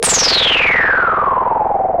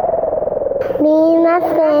my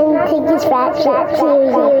friend Tiggy's Rap Shit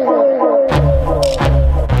Series.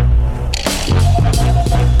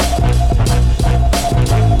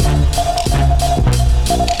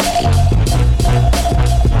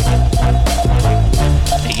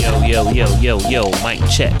 Yo, mic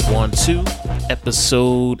check. 1, 2.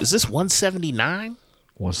 Episode, is this 179?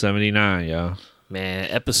 179, yo. Man,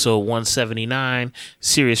 episode 179,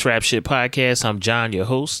 Serious Rap Shit Podcast. I'm John, your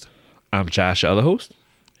host. I'm Josh, the other host.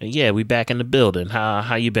 And yeah, we back in the building.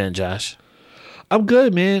 How you been, Josh? I'm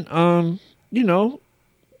good, man.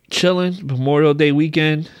 Chilling. Memorial Day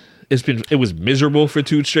weekend. It was miserable for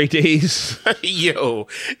 2 straight days. Yo,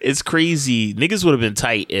 it's crazy. Niggas would have been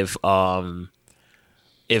tight if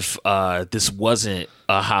this wasn't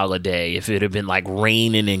a holiday, if it had been like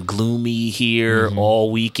raining and gloomy here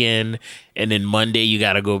all weekend, and then Monday you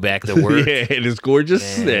got to go back to work. Yeah, it is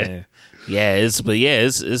gorgeous. Man. Yeah, it's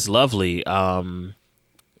lovely.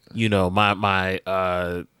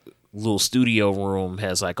 My little studio room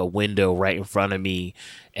has like a window right in front of me,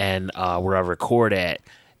 and where I record at,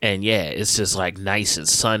 and yeah, it's just like nice and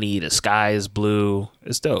sunny. The sky is blue.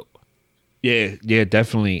 It's dope. Yeah,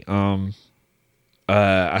 definitely.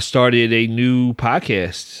 I started a new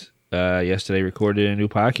podcast yesterday. Recorded a new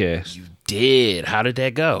podcast. You did? How did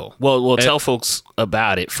that go? Well, tell folks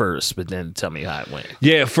about it first, but then tell me how it went.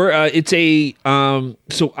 Yeah, it's a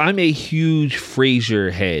so I'm a huge Frasier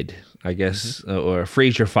head, I guess, or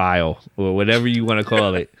Frasier file, or whatever you want to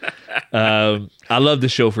call it. I love the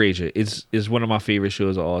show Frasier. It's one of my favorite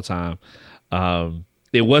shows of all time.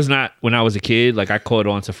 It was not when I was a kid. Like I caught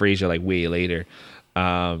on to Frasier like way later.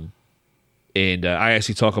 And I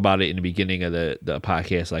actually talk about it in the beginning of the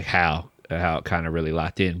podcast, like how it kind of really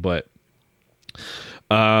locked in. But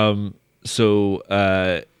a mutual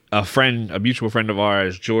friend of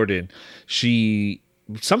ours, Jordan,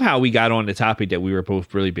 somehow we got on the topic that we were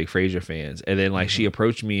both really big Frasier fans. And then she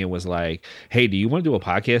approached me and was like, "Hey, do you want to do a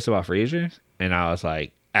podcast about Frasier?" And I was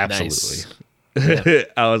like, "Absolutely." Nice. Yeah.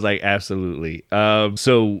 I was like, absolutely. We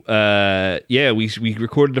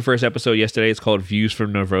recorded the first episode yesterday. It's called Views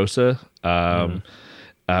from Nervosa.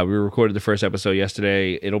 We recorded the first episode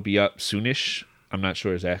yesterday. It'll be up soonish. I'm not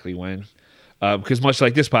sure exactly when. Because much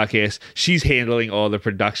like this podcast, she's handling all the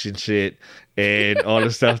production shit and all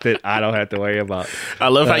the stuff that I don't have to worry about. I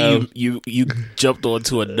love how you jumped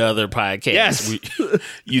onto another podcast. Yes.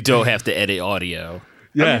 You don't have to edit audio.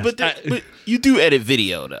 Yeah, but you do edit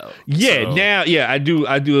video though. Yeah, so. Now, I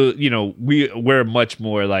do. We're much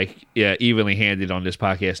more evenly handed on this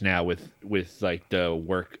podcast now with like the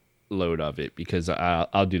workload of it, because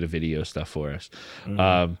I'll do the video stuff for us.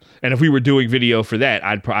 And if we were doing video for that,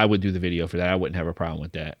 I would do the video for that. I wouldn't have a problem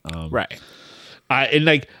with that. Right.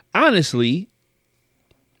 Honestly,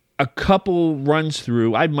 a couple runs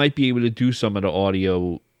through, I might be able to do some of the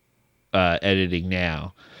audio editing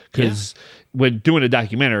now, because. Yeah. When doing a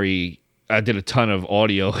documentary, I did a ton of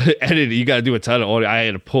audio editing. You got to do a ton of audio. I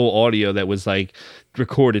had to pull audio that was like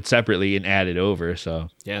recorded separately and added over. So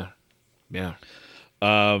yeah.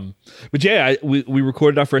 But yeah, we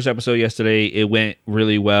recorded our first episode yesterday. It went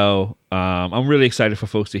really well. I'm really excited for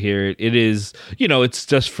folks to hear it. It is,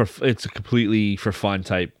 it's a completely for fun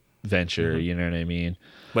type venture. You know what I mean?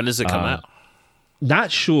 When does it come out?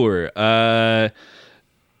 Not sure.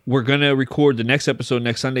 We're going to record the next episode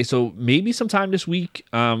next Sunday, so maybe sometime this week.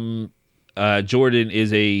 Jordan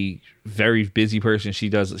is a very busy person.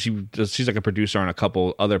 She's like a producer on a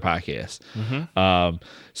couple other podcasts.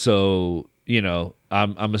 So,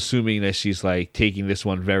 I'm assuming that she's like taking this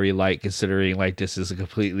one very light, considering like this is a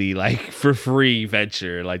completely like for free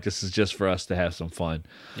venture. Like this is just for us to have some fun.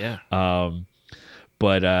 Yeah.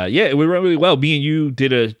 But it went really well. Me and you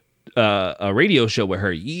did a radio show with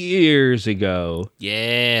her years ago.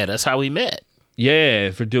 Yeah, that's how we met.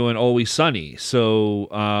 Yeah, for doing Always Sunny. So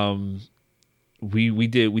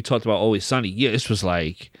we talked about Always Sunny. Yeah, this was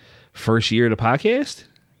like first year of the podcast.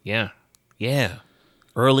 Yeah.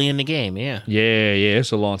 Early in the game, yeah. Yeah,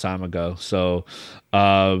 it's a long time ago. So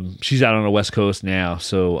she's out on the West Coast now.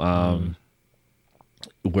 So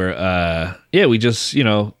we just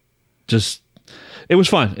it was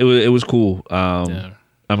fun. It was cool. Yeah.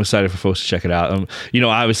 I'm excited for folks to check it out.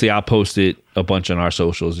 Obviously I'll post it a bunch on our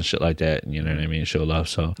socials and shit like that. And, you know what I mean? Show love.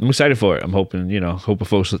 So I'm excited for it. I'm hoping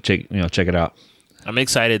folks will check it out. I'm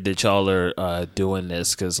excited that y'all are doing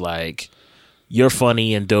this, because like you're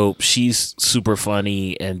funny and dope. She's super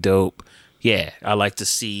funny and dope. Yeah, I like to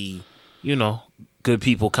see, good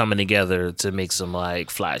people coming together to make some like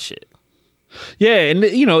fly shit. Yeah, and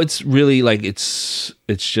it's really like it's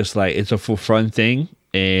just like it's a for fun thing,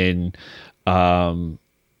 and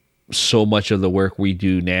so much of the work we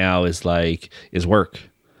do now is work.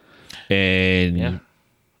 and Yeah.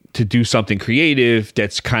 to do something creative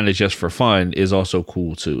that's kind of just for fun is also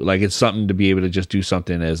cool too. Like it's something to be able to just do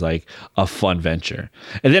something as like a fun venture.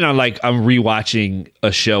 And then I'm rewatching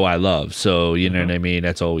a show I love, so you know what I mean.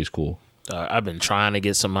 That's always cool. I've been trying to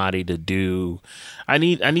get somebody to do. I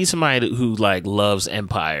need somebody who like loves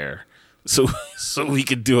Empire, so we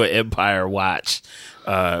could do an Empire watch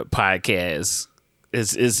podcast.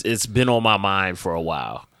 It's been on my mind for a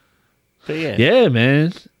while. But Yeah,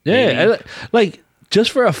 man. Yeah, Maybe. like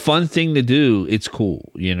just for a fun thing to do, it's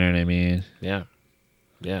cool. You know what I mean? yeah.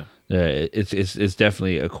 Yeah, it's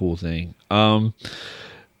definitely a cool thing.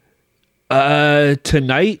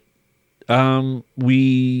 Tonight,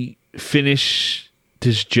 we finish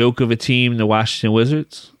this joke of a team, the Washington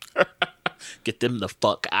Wizards. Get them the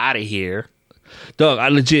fuck out of here. Dog, I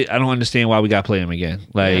don't understand why we got to play them again.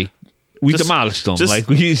 Like we Just- demolished them. just- Like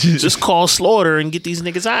we Just call Slaughter and get these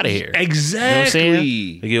niggas out of here. exactly. You know what I'm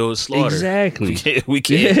saying? Like, yo, it's Slaughter. Exactly. We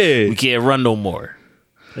Yeah. can't run no more.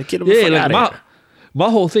 Like, get them the Yeah, fuck like out of here. my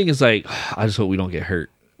whole thing is like, I just hope we don't get hurt.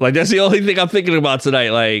 Like that's the only thing I'm thinking about tonight.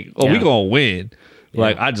 Like, we Yeah. gonna win.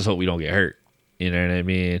 Like, Yeah. I just hope we don't get hurt. You know what I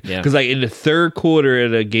mean? Yeah. Because like in the third quarter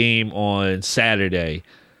of the game on Saturday,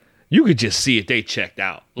 you could just see it. They checked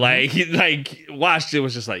out. Like Washington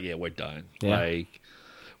was just like, yeah, we're done. Yeah. Like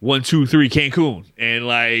 1, 2, 3, Cancun, and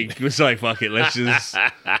like it's like fuck it. Let's just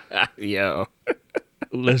Yo,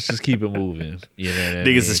 keep it moving. You know what I mean?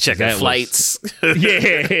 niggas is 'Cause checking that was- flights.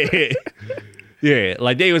 Yeah. Yeah.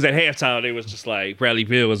 Like they was at halftime, they was just like Bradley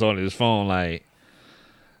Beal was on his phone, like,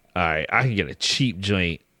 all right, I can get a cheap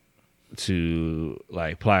joint to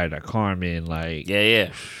like Playa del Carmen, like yeah.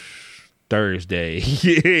 Thursday.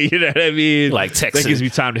 Yeah, you know what I mean? Like that texting- gives me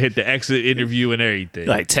time to hit the exit interview and everything.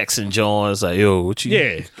 Like texting Jones, like, yo, what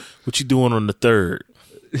you doing on the third?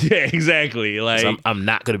 yeah, exactly. 'Cause Like I'm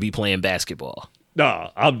not gonna be playing basketball. no,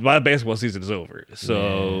 my basketball season is over.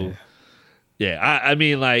 So yeah, I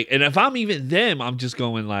mean like, and if I'm even them, I'm just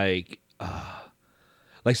going like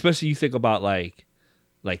especially you think about like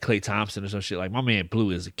Klay Thompson or some shit. Like my man blew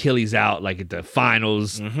his Achilles out like at the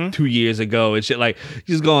finals 2 years ago and shit. Like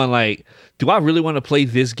just going like, do I really want to play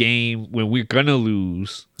this game when we're gonna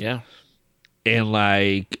lose? Yeah, And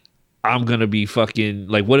like I'm gonna be fucking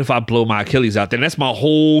like, what if I blow my Achilles out? Then that's my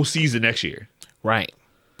whole season next year right.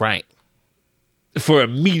 for a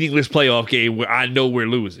meaningless playoff game where I know we're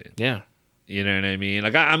losing. Yeah, You know what I mean?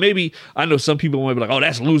 Like I know some people might be like, oh,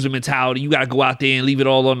 that's loser mentality. You gotta go out there and leave it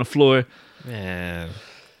all on the floor. man.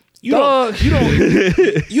 Dog.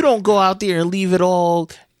 You don't go out there and leave it all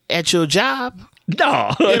at your job.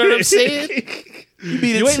 No. You know what I'm saying?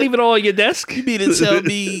 You ain't leaving it all on your desk. You mean to tell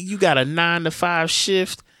me you got a 9 to 5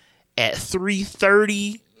 shift at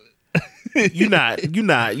 3:30? You're not,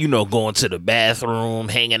 going to the bathroom,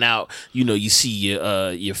 hanging out. You see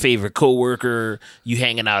your favorite coworker, you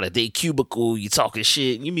hanging out at their cubicle, you talking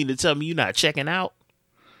shit. You mean to tell me you're not checking out?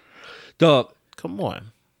 Dog, Come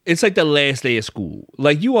on. it's like the last day of school.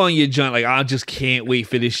 Like you on your joint, like I just can't wait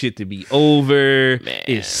for this shit to be over. Man.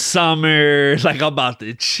 It's summer. Like I'm about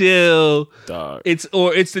to chill. Dog.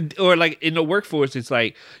 Or like in the workforce, it's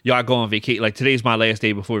like y'all go on vacation. Like today's my last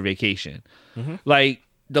day before vacation. Like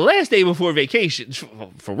the last day before vacation,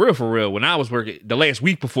 for real, when I was working, the last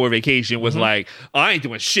week before vacation was like, oh, I ain't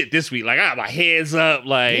doing shit this week. Like I got my hands up.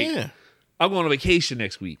 Like Yeah. I'm going on vacation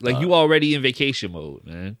next week. Like you already in vacation mode,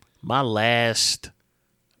 man. My last,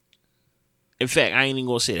 in fact, I ain't even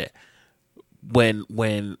gonna say that.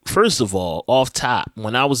 When first of all, off top,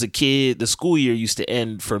 when I was a kid, the school year used to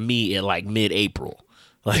end for me in like mid-April.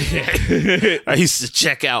 Like I used to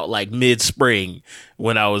check out like mid-spring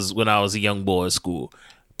when I was a young boy at school.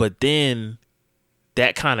 But then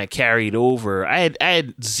that kind of carried over. I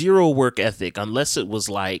had zero work ethic unless it was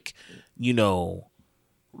like,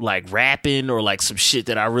 like rapping or like some shit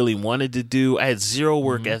that I really wanted to do. I had zero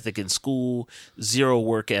work ethic in school, zero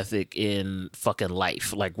work ethic in fucking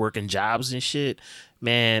life, like working jobs and shit.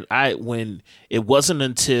 Man, when it wasn't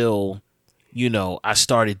until, I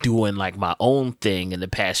started doing like my own thing in the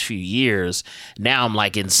past few years. Now I'm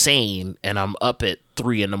like insane and I'm up at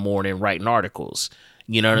 3 a.m. writing articles.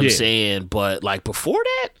 You know what I'm Yeah. saying? But like before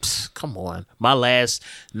that, come on. My last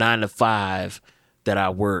 9 to 5 that I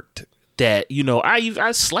worked, that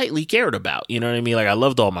I slightly cared about, you know what I mean? Like I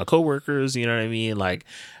loved all my coworkers, you know what I mean? Like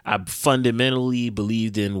I fundamentally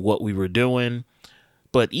believed in what we were doing.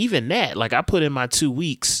 But even that, like I put in my 2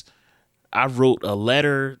 weeks, I wrote a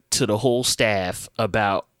letter to the whole staff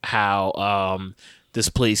about how this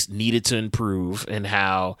place needed to improve and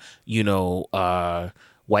how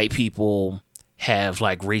white people have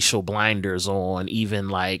like racial blinders on, even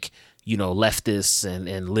like leftists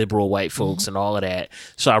and liberal white folks and all of that.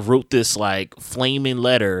 So I wrote this like flaming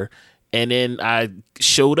letter, and then I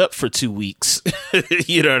showed up for 2 weeks,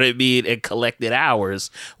 you know what I mean, and collected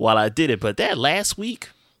hours while I did it. But that last week,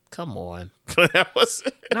 come on. That was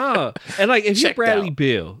No. And like if you're Checked Bradley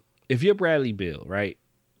Beal, right?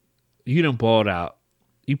 You done balled out.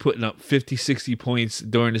 You putting up 50, 60 points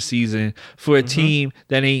during the season for a team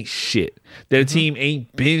that ain't shit. That a team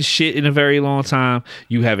ain't been shit in a very long time.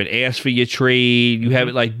 You haven't asked for your trade. You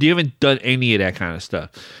haven't you haven't done any of that kind of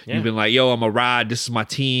stuff. Yeah. You've been like, yo, I'm a ride. This is my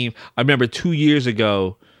team. I remember 2 years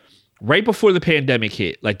ago, right before the pandemic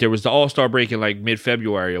hit, like there was the All-Star break in like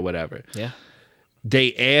mid-February or whatever. Yeah.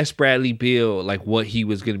 They asked Bradley Beal like what he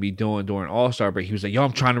was going to be doing during All-Star break. He was like, yo,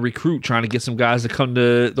 I'm trying to recruit, trying to get some guys to come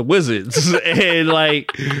to the Wizards. And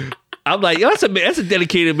like, I'm like, yo, that's a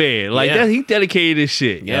dedicated man. Like he dedicated his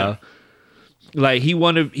shit. Yeah. Yo. Like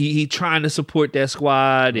he trying to support that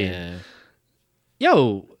squad. And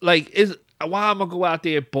yo, like why I'm gonna go out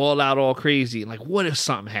there ball out all crazy? Like, what if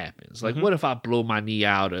something happens? Like, what if I blow my knee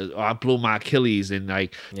out or I blow my Achilles and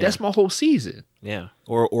like that's my whole season. Yeah.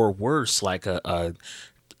 Or worse, like a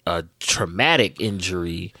traumatic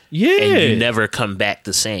injury. Yeah. And you never come back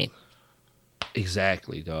the same.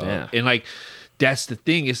 Exactly, dog. Yeah. And like that's the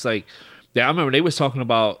thing. It's like I remember they was talking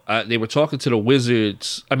about they were talking to the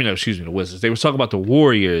Wizards. I mean, no, excuse me, the Wizards. They were talking about the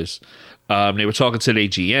Warriors. They were talking to their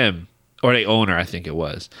GM or their owner, I think it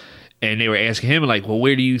was. And they were asking him, like, well,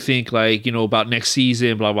 where do you think, like, about next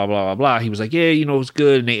season, blah, blah, blah, blah, blah. He was like, yeah, it's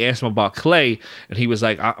good. And they asked him about Clay. And he was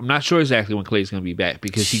like, I'm not sure exactly when Clay's going to be back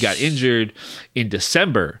because he got injured in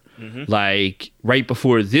December, like, right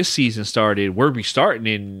before this season started. We're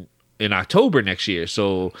restarting in October next year.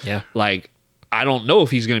 So, like, I don't know if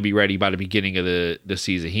he's going to be ready by the beginning of the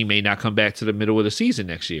season. He may not come back to the middle of the season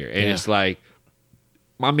next year. And it's like,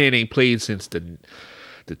 my man ain't played since the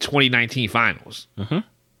 2019 finals.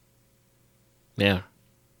 Yeah.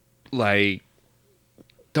 Like,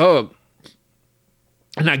 dog.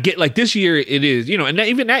 And I get, like, this year it is, and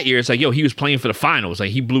even that year, it's like, yo, he was playing for the finals. Like,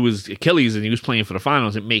 he blew his Achilles and he was playing for the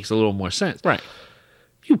finals. It makes a little more sense. Right.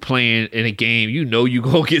 You playing in a game, you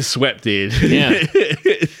go get swept in. Yeah.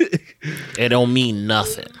 It don't mean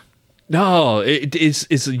nothing. No,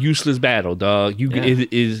 it's a useless battle, dog. You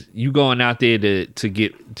going out there to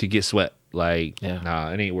get swept. Like,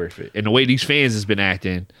 nah, it ain't worth it. And the way these fans has been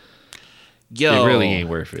acting, Yo, it really ain't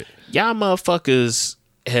worth it. Y'all motherfuckers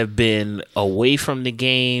have been away from the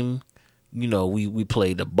game. We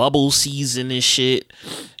played the bubble season and shit.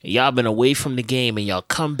 Y'all been away from the game and y'all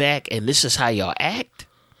come back and this is how y'all act?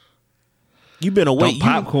 You've been away.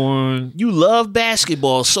 Popcorn. You love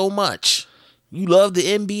basketball so much. You love the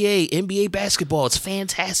NBA basketball. It's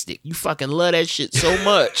fantastic. You fucking love that shit so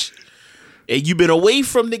much. And you've been away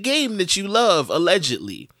from the game that you love,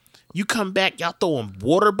 allegedly. You come back, y'all throwing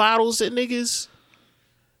water bottles at niggas.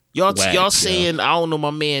 Y'all saying, I don't know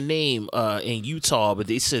my man name in Utah, but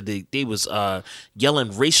they said they was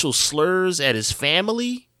yelling racial slurs at his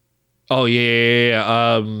family. Oh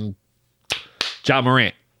yeah. Ja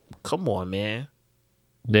Morant. Come on, man.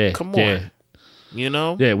 Yeah. Come on.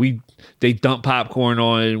 Yeah. Yeah, they dumped popcorn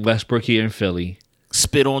on Westbrook here in Philly.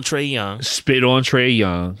 Spit on Trae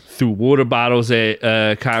Young. Threw water bottles at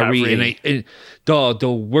Kyrie. And dog,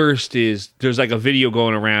 the worst is there's like a video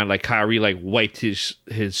going around like Kyrie like wiped his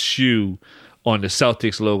shoe on the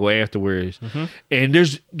Celtics logo afterwards. And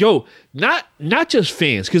there's not just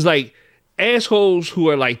fans, because like assholes who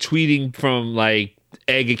are like tweeting from like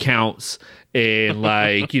egg accounts and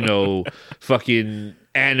like fucking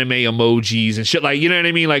anime emojis and shit, like, you know what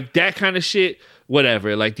I mean, like that kind of shit.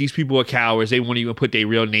 Whatever, like these people are cowards. They won't even put their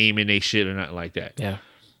real name in their shit or nothing like that. Yeah.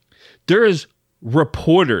 There's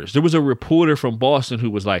reporters. There was a reporter from Boston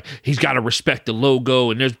who was like, he's got to respect the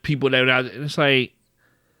logo. And there's people that are out. And it's like,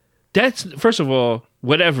 that's, first of all,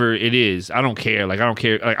 whatever it is, I don't care. Like, I don't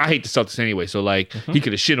care. Like, I hate the Celtics anyway. So, like, he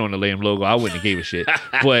could have shit on the Lamb logo. I wouldn't have gave a shit.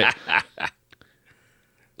 But,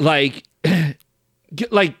 like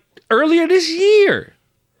earlier this year,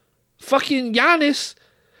 fucking Giannis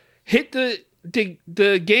hit the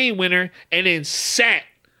game winner and then sat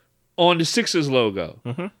on the Sixers logo.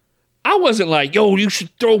 I wasn't like, yo, you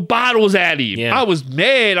should throw bottles at him. Yeah. I was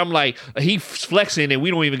mad. I'm like, he's flexing and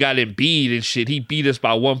we don't even got Embiid and shit. He beat us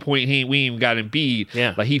by 1 point. We ain't even got Embiid.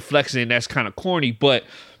 Yeah. Like, he flexing. That's kind of corny, but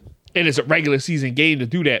and it's a regular season game to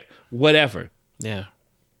do that. Whatever. Yeah.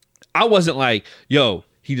 I wasn't like, yo,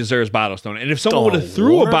 he deserves bottles thrown. And if someone would have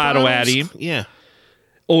threw a bottle at him,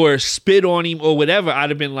 or spit on him or whatever, I'd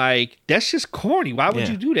have been like, that's just corny. Why would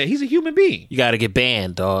you do that? He's a human being. You got to get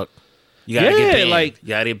banned, dog. You got to get banned. Like, you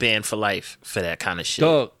got to get banned for life for that kind of shit.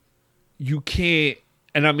 Dog, you can't.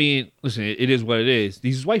 And I mean, listen, it is what it is.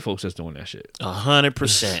 These white folks that's doing that shit.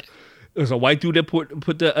 100%. There's a white dude that put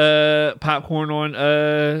the popcorn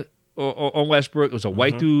on Westbrook. It was a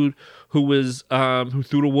white dude who was who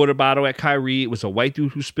threw the water bottle at Kyrie. It was a white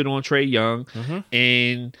dude who spit on Trae Young,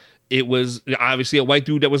 and it was obviously a white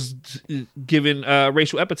dude that was giving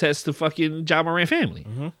racial epithets to fucking Ja Morant family.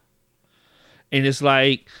 And it's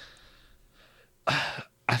like,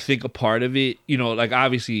 I think a part of it, you know, like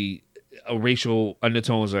obviously, racial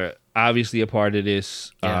undertones are obviously a part of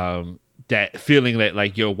this. Yeah. That feeling that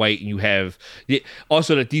like you're white and you have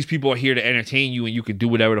also that these people are here to entertain you and you can do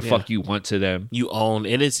whatever the fuck you want to them. You own,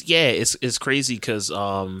 and it's crazy because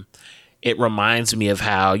it reminds me of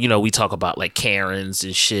how, you know, we talk about like Karens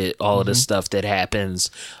and shit, all of the stuff that happens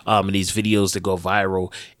in these videos that go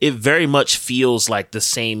viral. It very much feels like the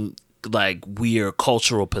same like weird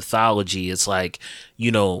cultural pathology. It's like,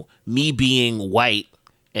 you know, me being white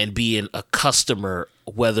and being a customer,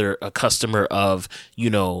 whether a customer of, you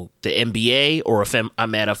know, the NBA or if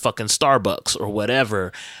I'm at a fucking Starbucks or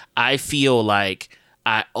whatever, I feel like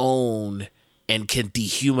I own and can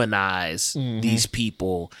dehumanize these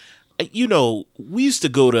people. You know, we used to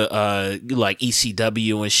go to like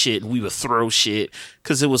ECW and shit, and we would throw shit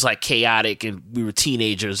because it was like chaotic and we were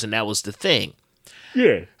teenagers and that was the thing.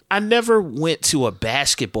 Yeah. I never went to a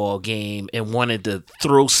basketball game and wanted to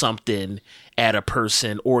throw something at a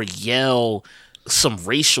person or yell some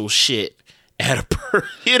racial shit at a person.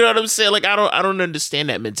 You know what I'm saying? Like I don't understand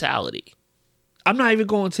that mentality. I'm not even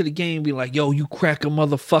going to the game and be like, yo, you crack a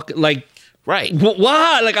motherfucker. Like, right.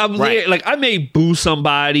 Why? Like I'm Right. there. Like I may boo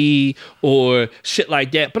somebody or shit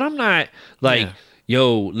like that, but I'm not like,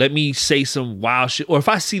 yo, let me say some wild shit. Or if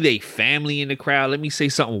I see they family in the crowd, let me say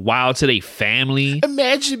something wild to their family.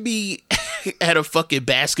 Imagine me at a fucking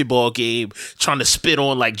basketball game trying to spit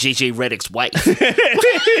on like JJ Redick's wife.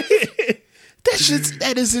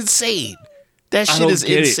 That is insane. That shit is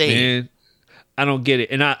insane. Man. I don't get it.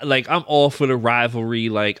 And I'm all for the rivalry.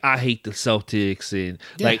 Like I hate the Celtics and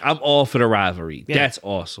like I'm all for the rivalry. Yeah. That's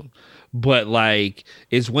awesome. But like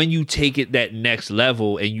it's when you take it that next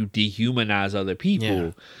level and you dehumanize other people.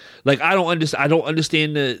 Yeah. Like I don't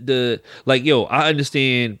understand the like, yo, I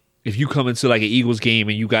understand if you come into like an Eagles game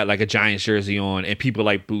and you got like a Giants jersey on and people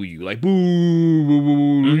like boo you, like boo, boo,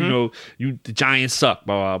 boo, you know, the Giants suck,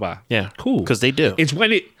 blah blah blah. Yeah, cool, because they do. It's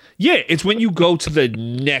when you go to the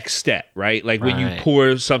next step, right? Like when you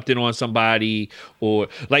pour something on somebody, or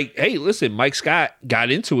like, hey, listen, Mike Scott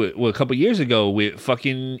got into it a couple years ago with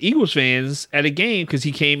fucking Eagles fans at a game because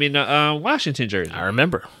he came in Washington jersey. I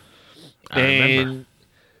remember.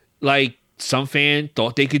 Like some fan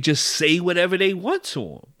thought they could just say whatever they want to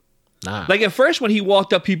him. Nah. Like at first when he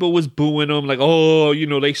walked up, people was booing him like, oh, you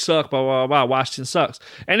know, they suck, blah, blah, blah, Washington sucks.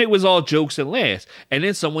 And it was all jokes and laughs. And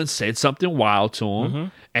then someone said something wild to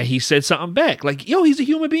him and he said something back. Like, yo, he's a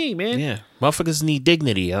human being, man. Yeah. Motherfuckers need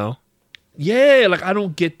dignity, yo. Yeah, like I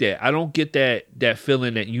don't get that. I don't get that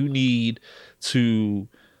feeling that you need to,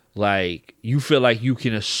 like, you feel like you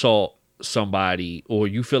can assault somebody or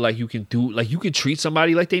you feel like you can treat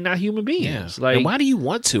somebody like they're not human beings. Yeah. Like, and why do you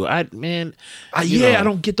want to? I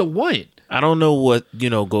don't get the want. I don't know what,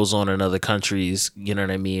 you know, goes on in other countries, you know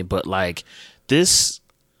what I mean? But like this,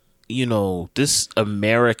 you know, this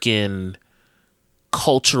American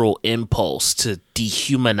cultural impulse to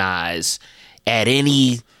dehumanize at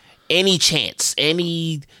any chance,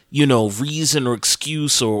 any, you know, reason or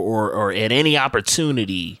excuse or at any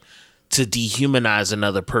opportunity to dehumanize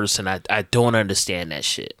another person, I don't understand that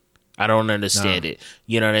shit. I don't understand it.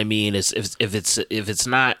 You know what I mean? If it's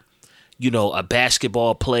not, you know, a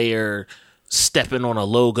basketball player stepping on a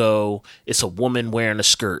logo, it's a woman wearing a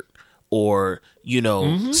skirt, or, you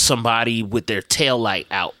know, somebody with their tail light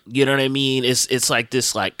out. You know what I mean? It's like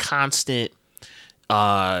this like constant,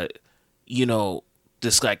 you know,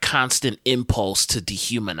 this like constant impulse to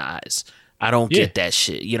dehumanize. I don't get that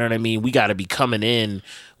shit. You know what I mean? We ought to be coming in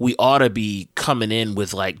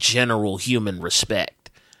with like general human respect.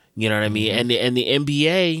 You know what I mean? And the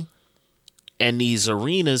NBA and these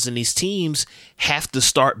arenas and these teams have to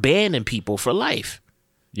start banning people for life.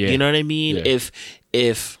 Yeah. You know what I mean? Yeah.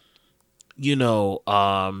 If you know,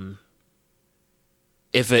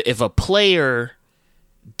 if a player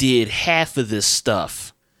did half of this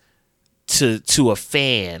stuff to a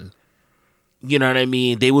fan, you know what I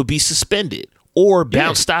mean, they would be suspended or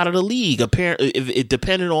bounced out of the league. Apparently, if it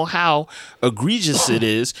depended on how egregious it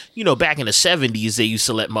is. You know, back in the 70s, they used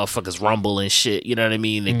to let motherfuckers rumble and shit. You know what I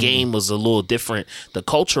mean? The game was a little different. The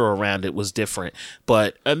culture around it was different.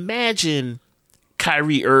 But imagine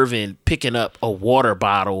Kyrie Irving picking up a water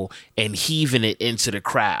bottle and heaving it into the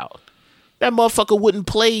crowd. that motherfucker wouldn't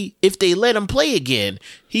play if they let him play again.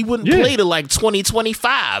 He wouldn't play to like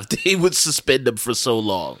 2025. They would suspend him for so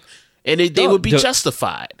long, and they would be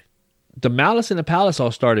justified. The Malice in the Palace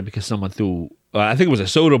all started because someone threw, I think it was a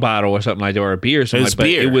soda bottle or something like that, or a beer or something.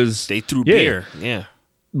 They threw beer. Yeah,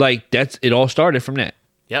 like it all started from that.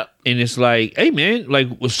 Yep. And it's like, hey man, like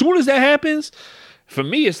as soon as that happens, for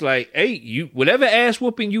me, it's like, hey, you whatever ass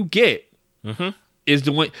whooping you get is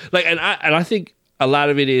the one. Like, and I think a lot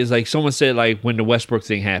of it is like someone said, like when the Westbrook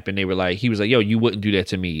thing happened, he was like, yo, you wouldn't do that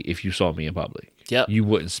to me if you saw me in public. Yep. You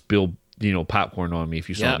wouldn't spill popcorn on me if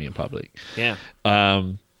you saw me in public. Yeah.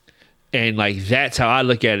 And like that's how I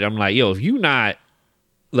look at it. I'm like, yo, if you're not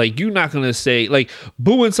gonna say like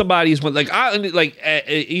booing somebody is one, like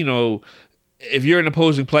if you're an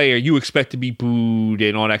opposing player, you expect to be booed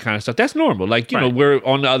and all that kind of stuff. That's normal. Like, you know, we're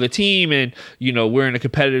on the other team and, we're in a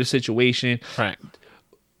competitive situation. Right.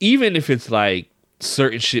 Even if it's like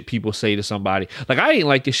certain shit people say to somebody. Like, I ain't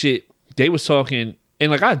like the shit they was talking.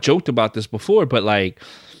 And like, I joked about this before, but like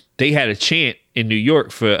they had a chant in New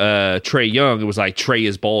York for Trae Young. It was like, Trae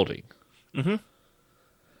is balding. Mm-hmm.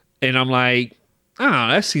 And I'm like, I don't know,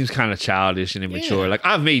 that seems kind of childish and immature. Yeah. Like,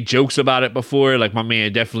 I've made jokes about it before. Like, my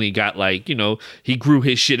man definitely got like, he grew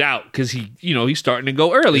his shit out because he's starting to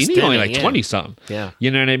go early. And he's only like 20 something. Yeah.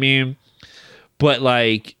 You know what I mean? But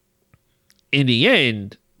like, in the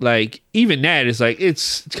end, like, even that is like,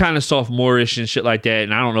 it's kind of sophomore-ish and shit like that.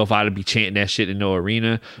 And I don't know if I'd be chanting that shit in no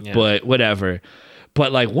arena, but whatever.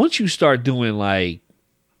 But like, once you start doing like,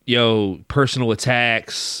 personal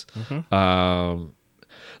attacks,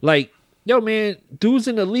 like, yo, man, dudes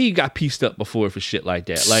in the league got pieced up before for shit like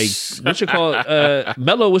that. Like,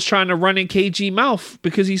 Melo was trying to run in KG mouth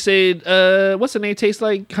because he said, what's the name, tastes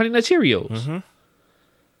like Honey Nut Cheerios. Mm-hmm.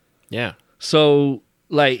 Yeah. So,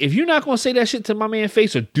 like, if you're not going to say that shit to my man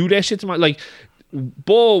face or do that shit to like,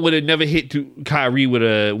 Ball would have never hit to Kyrie with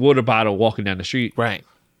a water bottle walking down the street. Right.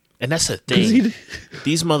 And that's the thing.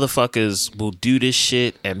 These motherfuckers will do this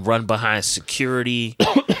shit and run behind security.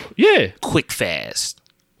 Quick, fast.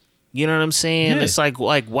 You know what I'm saying? Yeah. It's like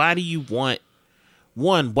why do you want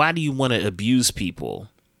to abuse people?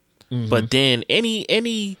 Mm-hmm. But then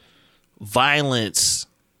any violence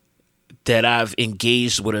that I've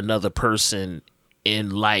engaged with another person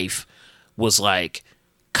in life was like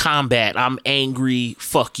combat. I'm angry,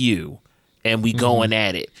 fuck you. And we going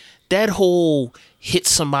at it. That whole hit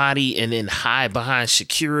somebody and then hide behind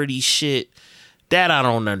security shit, that I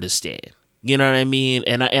don't understand. You know what I mean?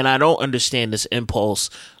 And I don't understand this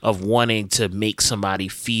impulse of wanting to make somebody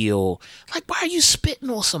feel like, why are you spitting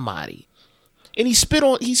on somebody? And he spit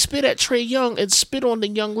at Trae Young and spit on the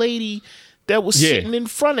young lady that was sitting in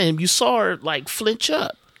front of him. You saw her like flinch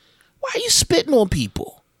up. Why are you spitting on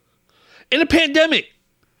people? In a pandemic.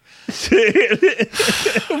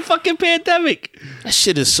 Fucking pandemic. That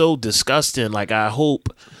shit is so disgusting. Like, I hope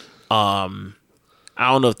I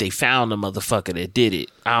don't know if they found the motherfucker that did it.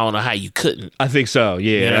 I don't know how you couldn't. I think so.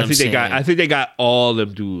 Yeah, you know I think they got all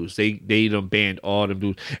them dudes. They done banned all them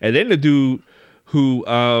dudes. And then the dude who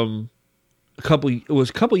a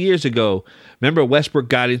couple years ago. Remember Westbrook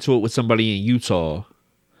got into it with somebody in Utah.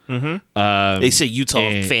 Mm-hmm. They say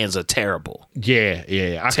Utah fans are terrible.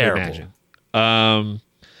 Yeah, I can imagine.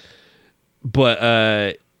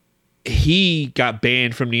 But he got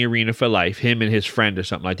banned from the arena for life. Him and his friend or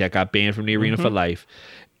something like that got banned from the arena for life.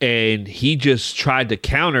 And he just tried to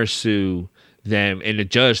countersue them, and the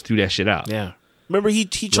judge threw that shit out. Yeah. Remember, he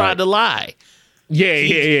tried to lie. Yeah.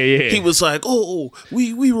 He was like, oh,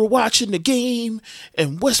 we were watching the game,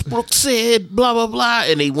 and Westbrook said blah, blah, blah.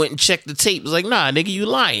 And they went and checked the tape. It was like, nah, nigga, you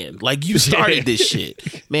lying. Like, you started this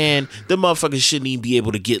shit. Man, the motherfuckers shouldn't even be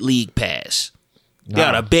able to get league pass. You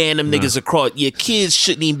gotta ban them niggas across. Your kids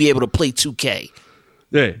shouldn't even be able to play 2K.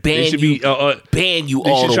 Yeah, ban you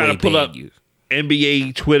all the way. Pull up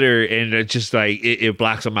NBA Twitter, and it's just like it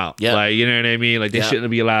blocks them out. Yep. Like, you know what I mean? Like, they shouldn't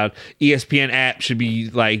be allowed. ESPN app should be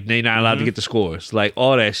like, they're not allowed to get the scores. Like,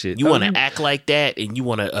 all that shit. You want to act like that, and you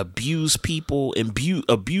want to abuse people, and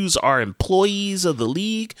abuse our employees of the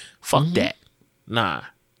league? Fuck that. Nah.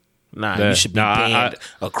 You should be banned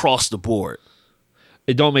across the board.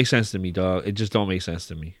 It don't make sense to me, dog. It just don't make sense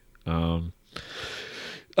to me. I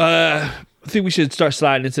think we should start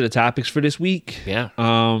sliding into the topics for this week. Yeah.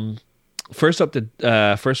 First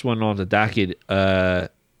one on the docket,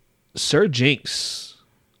 Sir Jinx,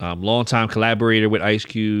 longtime collaborator with Ice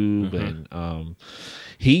Cube, and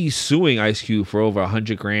he's suing Ice Cube for over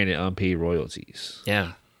 $100,000 in unpaid royalties.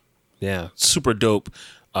 Yeah. Super dope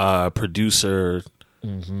producer.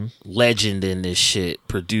 Legend in this shit,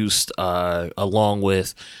 produced along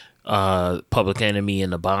with Public Enemy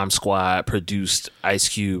and the Bomb Squad produced Ice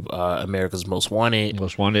Cube, America's Most Wanted.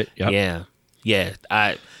 Most Wanted. Yep.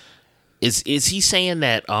 Yeah. Is he saying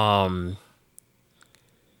that?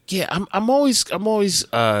 Yeah, I'm always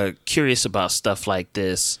curious about stuff like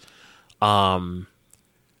this. When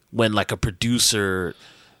like a producer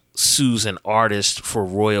sues an artist for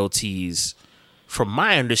royalties. From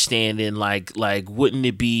my understanding, like wouldn't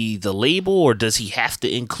it be the label, or does he have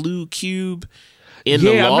to include Cube in the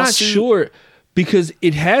lawsuit? I'm not sure, because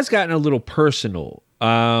it has gotten a little personal.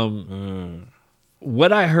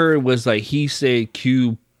 What I heard was like he said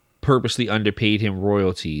Cube purposely underpaid him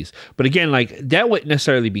royalties, but again, like that wouldn't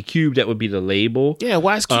necessarily be Cube. That would be the label. Yeah,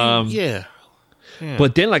 why is Cube? Yeah.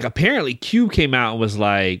 But then, like, apparently Cube came out and was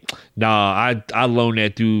like, nah, I loaned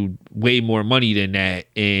that dude way more money than that,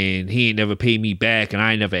 and he ain't never paid me back, and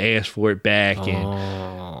I ain't never asked for it back.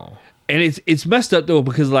 And it's messed up, though,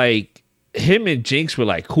 because, like, him and Jinx were,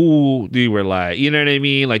 like, cool. They were, like, you know what I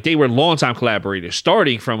mean? Like, they were longtime collaborators,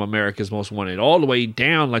 starting from America's Most Wanted all the way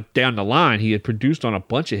down, like, down the line. He had produced on a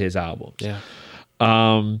bunch of his albums. Yeah.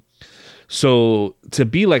 So to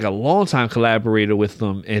be like a longtime collaborator with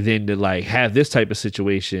them, and then to like have this type of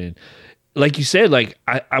situation, like you said, like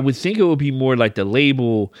I would think it would be more like the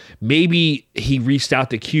label. Maybe he reached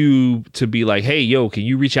out to Cube to be like, hey, yo, can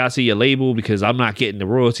you reach out to your label, because I'm not getting the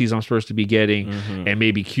royalties I'm supposed to be getting. And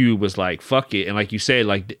maybe Cube was like, fuck it. And like you said,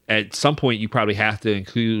 like at some point you probably have to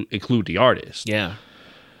include the artist. Yeah.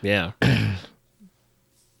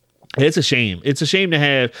 It's a shame. It's a shame to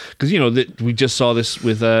have, because, you know, we just saw this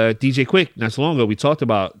with DJ Quick not so long ago. We talked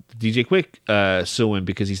about DJ Quick suing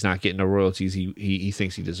because he's not getting the royalties he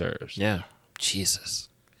thinks he deserves. Yeah. Jesus.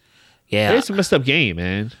 Yeah. It's a messed up game,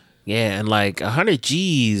 man. Yeah, and like 100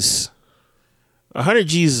 G's. 100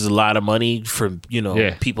 G's is a lot of money for, you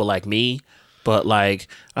know, people like me. But like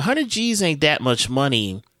 100 G's ain't that much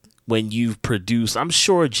money when you've produced. I'm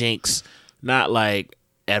sure Jinx, not like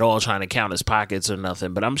at all trying to count his pockets or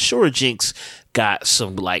nothing, but I'm sure Jinx got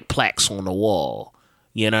some like plaques on the wall.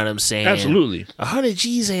 You know what I'm saying? Absolutely. 100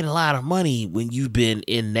 G's ain't a lot of money when you've been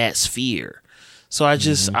in that sphere. So I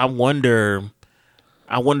just I wonder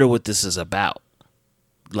what this is about.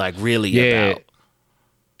 Like really about.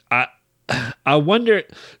 I wonder.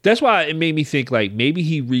 That's why it made me think like maybe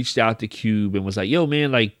he reached out to Cube and was like, yo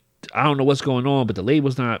man, like I don't know what's going on, but the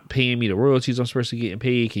label's not paying me the royalties I'm supposed to get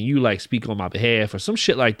paid. Can you like speak on my behalf or some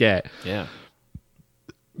shit like that? Yeah.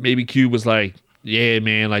 Maybe Cube was like, yeah,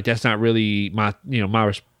 man, like that's not really my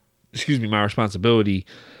responsibility.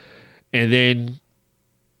 And then,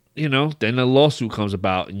 you know, then the lawsuit comes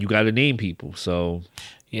about and you got to name people. So,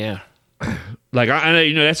 yeah. Like, I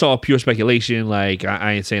you know, that's all pure speculation. Like,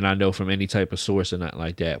 I ain't saying I know from any type of source or nothing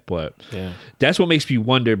like that. But that's what makes me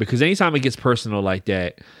wonder, because anytime it gets personal like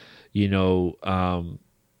that, you know,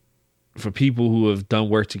 for people who have done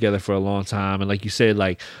work together for a long time, and like you said,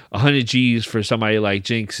 like 100 G's for somebody like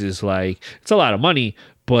Jinx is like, it's a lot of money,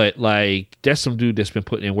 but like that's some dude that's been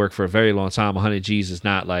putting in work for a very long time. 100 G's is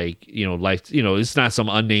not like, you know, like, you know, it's not some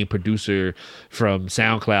unnamed producer from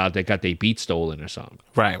SoundCloud that got their beat stolen or something.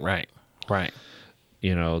 Right.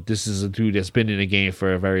 You know, this is a dude that's been in the game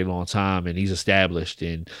for a very long time and he's established.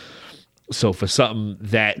 And so for something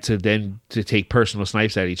that to take personal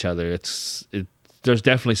snipes at each other, there's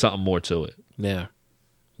definitely something more to it. Yeah.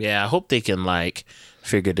 I hope they can like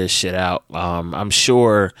figure this shit out. I'm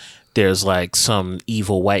sure there's like some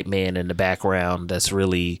evil white man in the background that's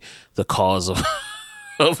really the cause of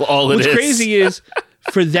all of this. What's crazy is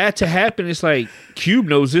for that to happen, it's like Cube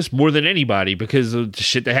knows this more than anybody because of the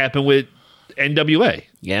shit that happened with NWA.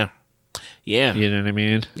 Yeah. You know what I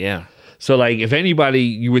mean? Yeah. So like if anybody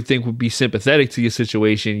you would think would be sympathetic to your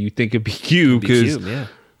situation, you think it'd be Cube, because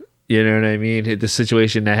you know what I mean? The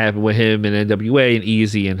situation that happened with him and NWA and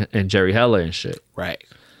Easy and Jerry Heller and shit. Right.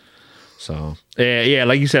 So yeah,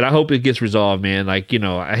 like you said, I hope it gets resolved, man. Like, you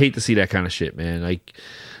know, I hate to see that kind of shit, man. Like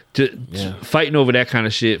fighting over that kind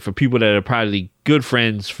of shit for people that are probably good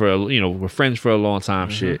friends were friends for a long time.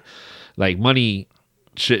 Shit, like money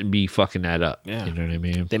shouldn't be fucking that up. Yeah. You know what I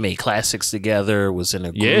mean? They made classics together. Was in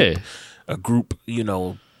a group. You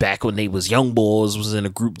know, back when they was young boys, was in a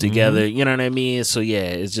group together. You know what I mean? So yeah,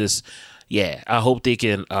 it's just. Yeah, I hope they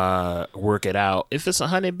can work it out. If it's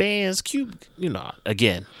 100 bands, Cube, you know,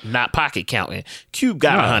 again, not pocket counting. Cube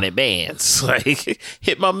got 100 bands. Like,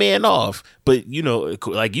 hit my man off. But, you know,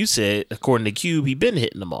 like you said, according to Cube, he been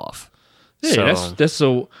hitting them off. Yeah,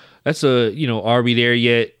 so, that's a, you know, are we there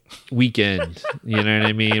yet weekend. You know what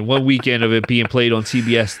I mean? One weekend of it being played on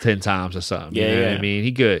TBS 10 times or something. You know what I mean?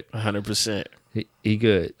 He good. 100%. He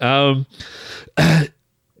good.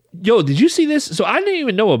 Yo, did you see this? So I didn't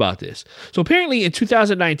even know about this. So apparently in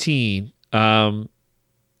 2019,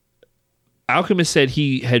 Alchemist said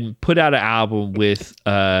he had put out an album with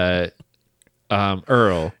Earl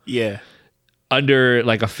Yeah. under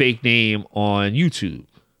like a fake name on YouTube.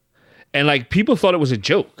 And like people thought it was a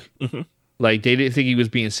joke. Like they didn't think he was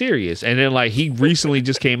being serious. And then like he recently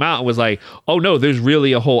just came out and was like, oh no, there's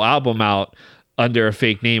really a whole album out under a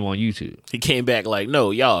fake name on YouTube. He came back like,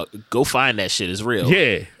 no, y'all go find that shit. It's real.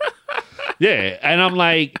 Yeah. Yeah. And I'm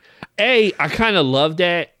like, I kind of love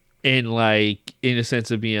that. And like in the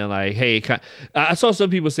sense of being like, hey, I saw some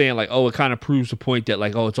people saying like, oh, it kind of proves the point that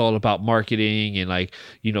like, oh, it's all about marketing and like,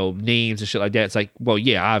 you know, names and shit like that. It's like, well,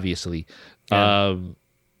 yeah, obviously. Yeah.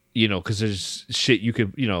 You know, because there's shit you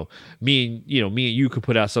could, me and you could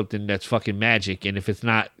put out something that's fucking magic, and if it's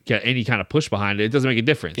not got any kind of push behind it, it doesn't make a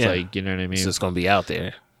difference. Yeah. Like, you know what I mean? It's just gonna be out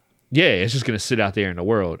there. Yeah, it's just gonna sit out there in the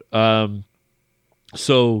world.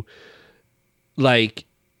 So, like,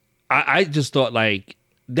 I just thought like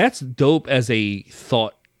that's dope as a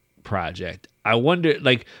thought project. I wonder,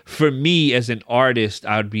 like, for me as an artist,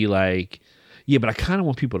 I would be like, yeah, but I kind of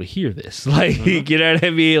want people to hear this. Like, you know what I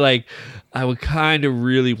mean? Like, I would kind of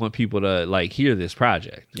really want people to like hear this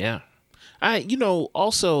project. Yeah.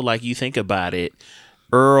 Also like you think about it,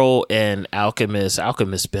 Earl and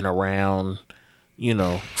Alchemist been around,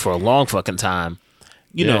 for a long fucking time.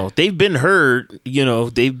 You know, they've been heard,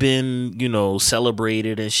 they've been,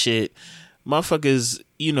 celebrated and shit. Motherfuckers,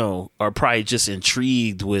 are probably just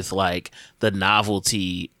intrigued with like the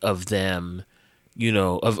novelty of them,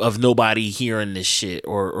 of nobody hearing this shit,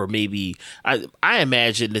 or maybe I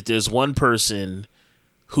imagine that there's one person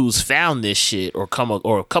who's found this shit or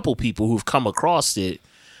a couple people who've come across it,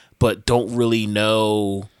 but don't really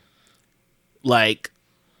know, like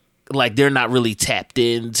they're not really tapped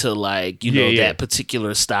into like, that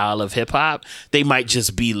particular style of hip hop. They might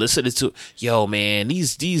just be listening to, yo, man,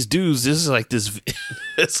 these dudes, this is like this,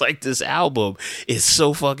 it's like this album is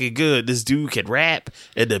so fucking good. This dude can rap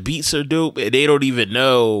and the beats are dope and they don't even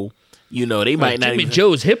know, they might not Jimmy even.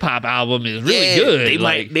 Joe's hip hop album is really good.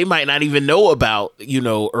 They might not even know about,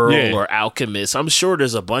 Earl or Alchemist. I'm sure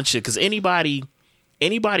there's a bunch of, because anybody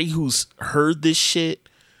who's heard this shit,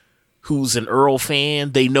 who's an Earl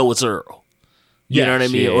fan, they know it's Earl. You know what I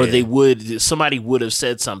mean? Or somebody would have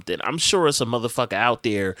said something. I'm sure it's a motherfucker out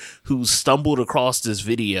there who stumbled across this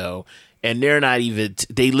video and they're not even,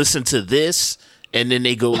 they listen to this and then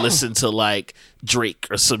they go listen to like Drake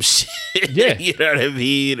or some shit. Yeah. You know what I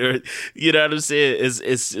mean? Or, you know what I'm saying?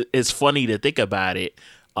 It's funny to think about it.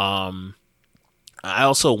 I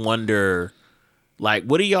also wonder, like,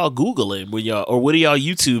 what are y'all Googling or what are y'all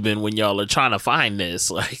YouTubing when y'all are trying to find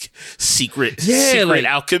this? Like secret like,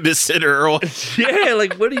 Alchemist and Earl. Yeah,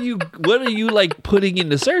 like what are you like putting in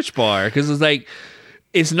the search bar? Because it's like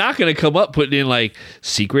it's not gonna come up putting in like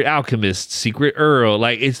secret Alchemist, secret Earl.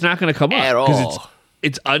 Like it's not gonna come up at all.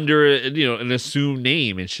 It's under an assumed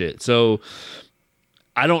name and shit. So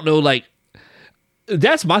I don't know. Like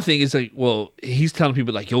that's my thing. It's like, well, he's telling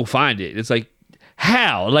people like, you'll find it. It's like,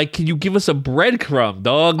 how? Like, can you give us a breadcrumb,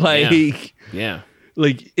 dog? Like, yeah.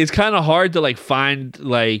 Like, it's kind of hard to like find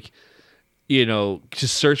like,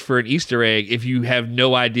 just search for an Easter egg if you have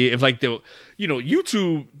no idea. If like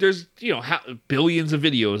YouTube, there's billions of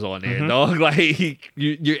videos on there, dog. Like,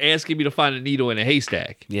 you're asking me to find a needle in a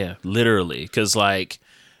haystack. Yeah, literally. Because like,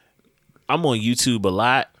 I'm on YouTube a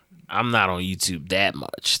lot. I'm not on YouTube that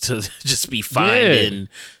much to just be finding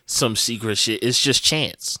some secret shit. It's just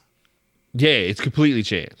chance. Yeah, it's completely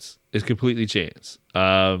chance. It's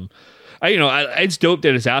dope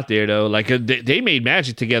that it's out there though. Like they made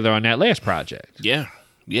magic together on that last project. Yeah,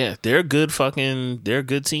 they're a good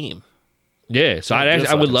team. Yeah, so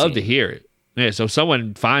I would love to hear it. Yeah, so if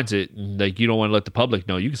someone finds it and like you don't want to let the public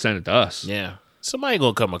know, you can send it to us. Yeah, somebody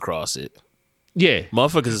gonna come across it. Yeah,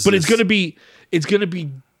 motherfuckers. But it's gonna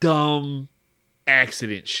be dumb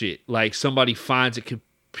accident shit. Like somebody finds it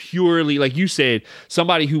purely, like you said,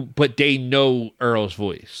 but they know Earl's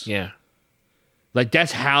voice. Yeah. Like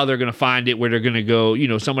that's how they're gonna find it, where they're gonna go,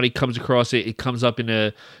 somebody comes across it, it comes up in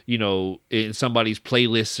in somebody's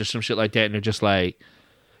playlist or some shit like that, and they're just like,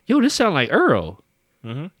 yo, this sounds like Earl.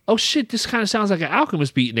 Mm-hmm. Oh shit, this kind of sounds like an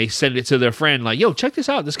Alchemist beat, and they send it to their friend, like, yo, check this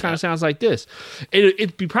out, this kind of sounds like this.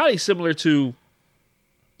 It'd be probably similar to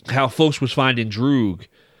how folks was finding Droog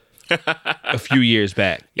a few years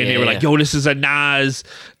back, and they were like, yo, this is a Nas,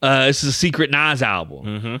 this is a secret Nas album.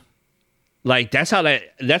 Mm-hmm. Like that's how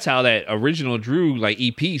that original Droog like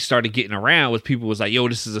EP started getting around, was people was like, yo,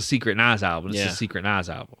 this is a secret Nas album. This is a secret Nas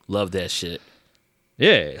album. Love that shit.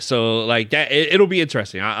 Yeah. So like that, it'll be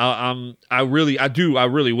interesting. I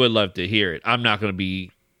really would love to hear it. I'm not gonna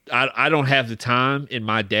be I don't have the time in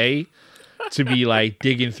my day to be like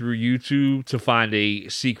digging through YouTube to find a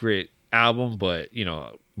secret album, but you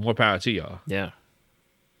know, more power to y'all. Yeah.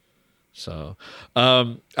 So,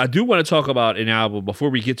 I do want to talk about an album before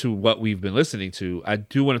we get to what we've been listening to. I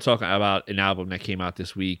do want to talk about an album that came out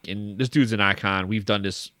this week, and this dude's an icon. We've done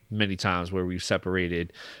this many times where we've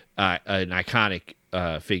separated an iconic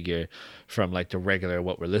figure from like the regular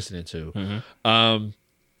what we're listening to.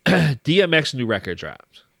 DMX new record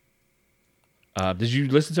dropped. Did you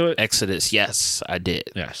listen to it? Exodus. Yes, I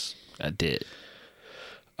did. Yes, I did.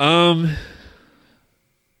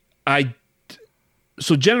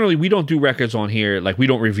 So generally we don't do records on here. Like we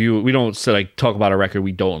don't review it. We don't like talk about a record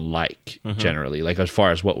we don't like generally, like as far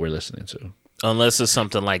as what we're listening to. Unless it's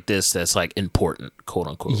something like this that's like important, quote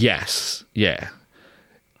unquote. Yes. Yeah.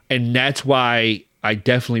 And that's why I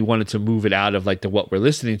definitely wanted to move it out of like the what we're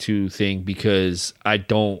listening to thing, because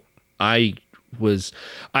and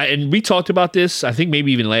we talked about this, I think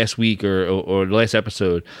maybe even last week or the last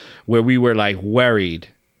episode, where we were like worried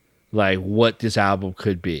like what this album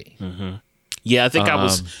could be. Yeah, I think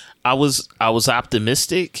I was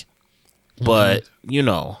optimistic, but you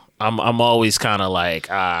know, I'm always kind of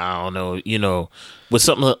like, I don't know, you know, with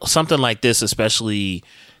something like this, especially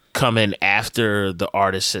coming after the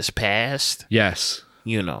artist has passed. Yes.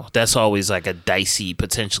 You know, that's always like a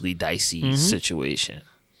potentially dicey situation.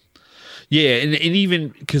 Yeah, and even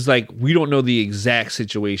because like we don't know the exact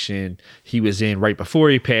situation he was in right before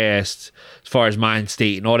he passed, as far as mind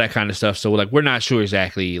state and all that kind of stuff. So like we're not sure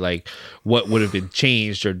exactly like what would have been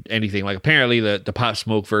changed or anything. Like apparently the Pop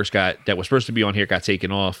Smoke verse that was supposed to be on here got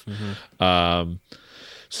taken off.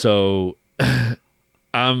 So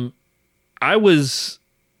I was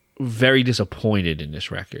very disappointed in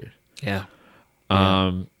this record. Yeah.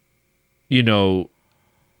 You know,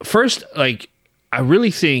 first, like, I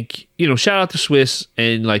really think, you know, shout out to Swiss,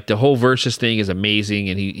 and like the whole Versus thing is amazing,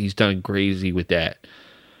 and he's done crazy with that.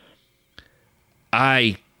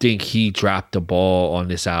 I think he dropped the ball on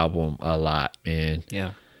this album a lot, man.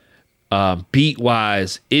 Yeah. Beat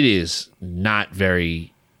wise, it is not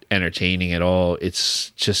very entertaining at all. It's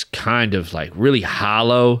just kind of like really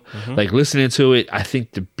hollow. Like listening to it, I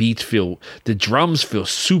think the drums feel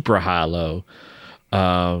super hollow.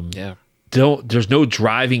 Yeah. There's no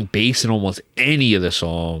driving bass in almost any of the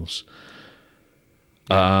songs.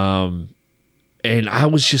 And I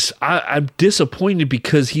was just I'm disappointed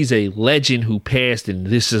because he's a legend who passed, and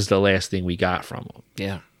this is the last thing we got from him.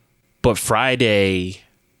 Yeah. But Friday,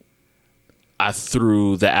 I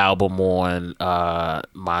threw the album on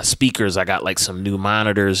my speakers. I got like some new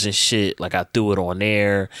monitors and shit. Like I threw it on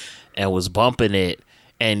there and was bumping it.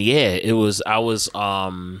 And yeah, I was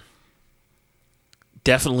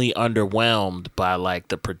definitely underwhelmed by like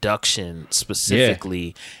the production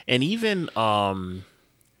specifically. And even I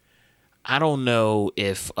don't know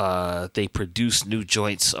if they produced new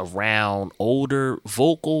joints around older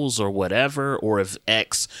vocals or whatever, or if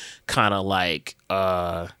X kind of like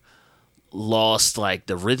lost like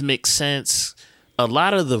the rhythmic sense. A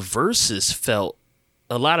lot of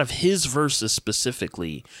his verses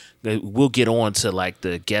specifically, we'll get on to like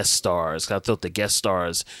the guest stars. I thought the guest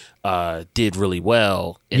stars did really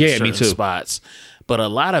well in certain spots, but a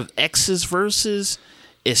lot of X's verses,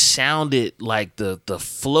 it sounded like the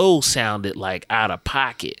flow sounded like out of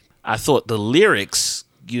pocket. I thought the lyrics,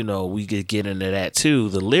 you know, we could get into that too.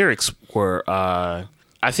 The lyrics were, I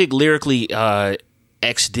think lyrically,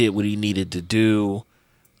 X did what he needed to do.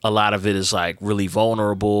 A lot of it is like really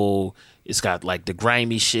vulnerable. It's got like the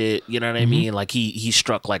grimy shit, you know what I mean? Like he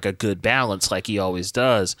struck like a good balance like he always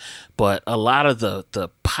does. But a lot of the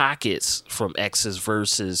pockets from X's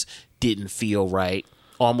verses didn't feel right.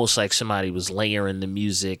 Almost like somebody was layering the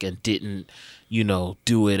music and didn't, you know,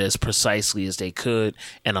 do it as precisely as they could.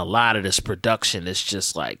 And a lot of this production is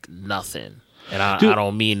just like nothing. And I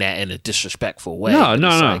don't mean that in a disrespectful way. No.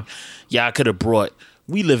 Like, yeah, I could have brought...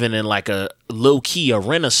 We living in like a low-key, a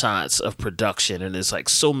renaissance of production, and there's like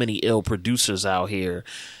so many ill producers out here.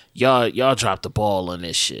 Y'all dropped the ball on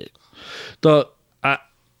this shit. I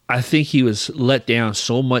think he was let down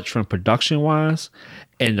so much from production-wise,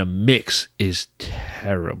 and the mix is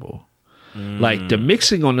terrible. Like the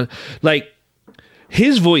mixing on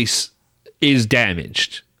his voice is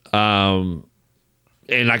damaged.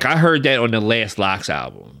 And like I heard that on the last Lox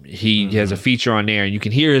album. He has a feature on there, and you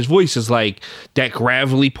can hear his voice is like that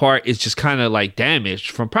gravelly part is just kind of like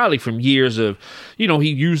damaged from years of, you know, he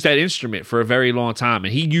used that instrument for a very long time,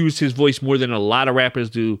 and he used his voice more than a lot of rappers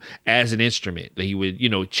do as an instrument. He would, you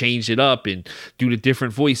know, change it up and do the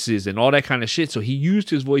different voices and all that kind of shit. So he used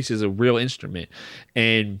his voice as a real instrument,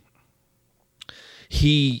 and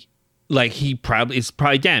he like it's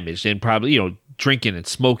probably damaged and probably, you know, drinking and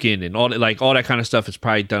smoking and all that, like all that kind of stuff has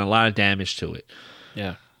probably done a lot of damage to it.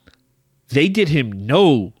 Yeah. They did him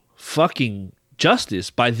no fucking justice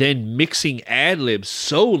by then mixing ad-libs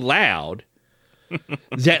so loud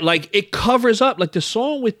that like it covers up, like the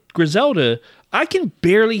song with Griselda, I can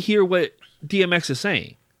barely hear what DMX is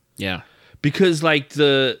saying. Yeah. Because like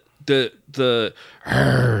that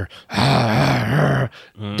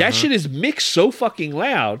shit is mixed so fucking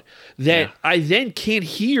loud that I then can't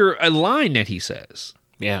hear a line that he says.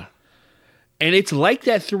 Yeah. And it's like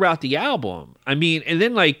that throughout the album. I mean, and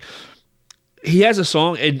then like he has a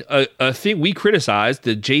song, and a thing we criticized,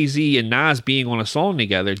 the Jay-Z and Nas being on a song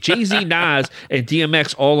together. Jay-Z, Nas, and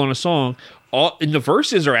DMX all on a song. And the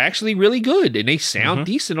verses are actually really good, and they sound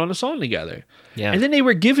decent on a song together. Yeah. And then they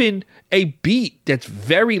were given a beat that's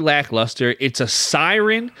very lackluster. It's a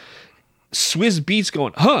siren, Swizz Beatz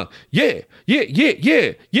going, huh, yeah,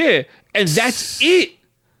 and that's it.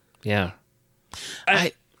 Yeah.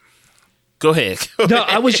 Go ahead. No,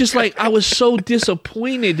 I was just like, I was so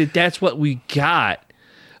disappointed that that's what we got.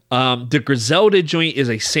 The Griselda joint is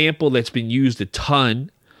a sample that's been used a ton.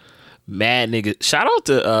 Mad nigga. Shout out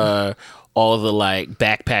to all the like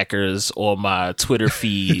backpackers on my Twitter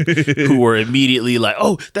feed who were immediately like,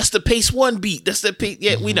 "Oh, that's the Pace One beat. That's the Pace."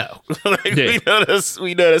 Yeah, we know.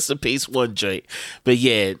 We know that's the Pace One joint. But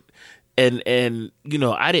yeah, and you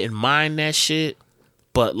know, I didn't mind that shit,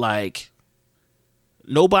 but like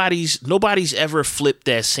nobody's ever flipped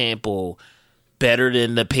that sample better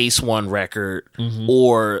than the Pace One record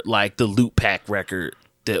or like the Loot Pack record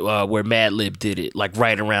that where Madlib did it, like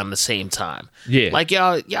right around the same time. Yeah, like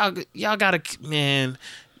y'all gotta, man.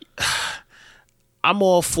 I'm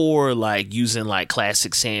all for like using like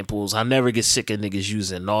classic samples. I never get sick of niggas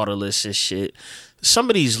using Nautilus and shit. Some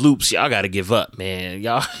of these loops y'all gotta give up, man.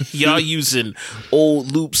 Y'all using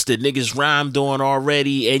old loops that niggas rhymed on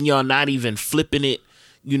already, and y'all not even flipping it,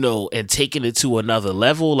 you know, and taking it to another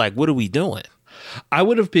level. Like, what are we doing? I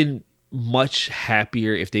would have been much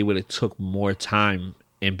happier if they would have took more time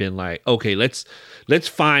and been like, okay, let's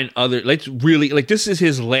find other, let's really, like, this is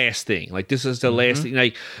his last thing. Like, this is the last thing.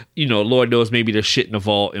 Like, you know, Lord knows maybe there's shit in the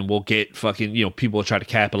vault and we'll get fucking, you know, people will try to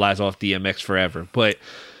capitalize off DMX forever. But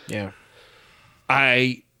yeah,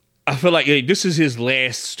 I feel like this is his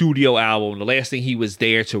last studio album, the last thing he was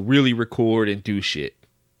there to really record and do shit.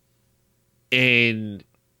 And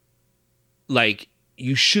like,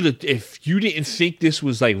 you should have, if you didn't think this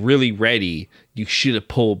was like really ready, you should have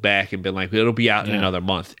pulled back and been like, it'll be out in another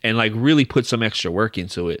month, and like really put some extra work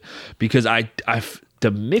into it, because the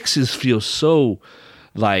mixes feel so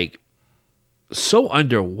like so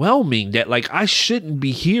underwhelming that like I shouldn't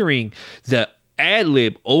be hearing the ad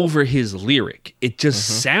lib over his lyric. It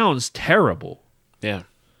just sounds terrible. Yeah.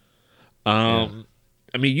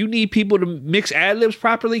 I mean, you need people to mix ad-libs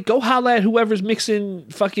properly. Go holla at whoever's mixing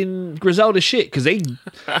fucking Griselda shit, because they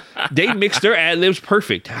mix their ad-libs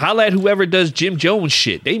perfect. Holla at whoever does Jim Jones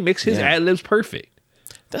shit. They mix his ad-libs perfect.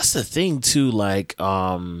 That's the thing too. Like,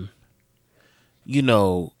 you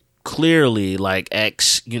know, clearly, like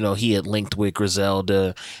X, you know, he had linked with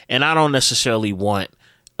Griselda, and I don't necessarily want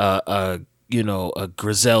a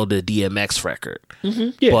Griselda DMX record,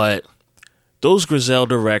 but those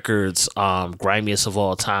Griselda records, Grimiest of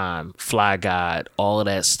All Time, Fly God, all of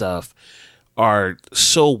that stuff are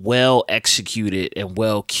so well executed and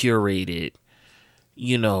well curated.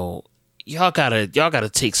 You know, y'all gotta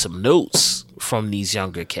take some notes from these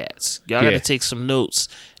younger cats. Y'all gotta take some notes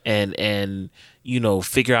and you know,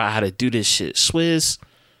 figure out how to do this shit. Swizz,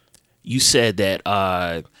 you said that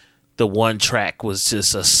the one track was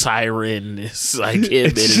just a siren. It's like him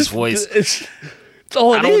and his voice. It's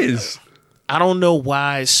all it is. I don't know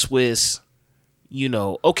why Swizz, you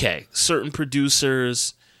know, okay, certain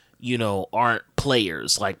producers, you know, aren't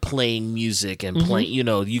players, like playing music and playing, you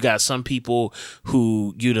know, you got some people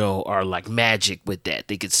who, you know, are like magic with that.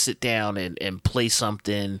 They could sit down and play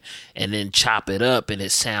something and then chop it up and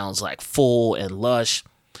it sounds like full and lush,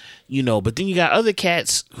 you know, but then you got other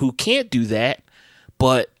cats who can't do that,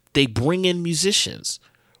 but they bring in musicians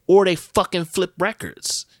or they fucking flip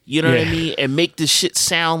records. You know what I mean? And make this shit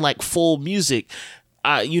sound like full music.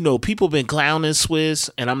 You know, people been clowning Swizz,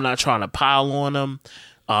 and I'm not trying to pile on them,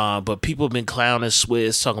 but people been clowning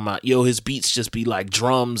Swizz, talking about, yo, his beats just be like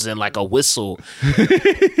drums and like a whistle.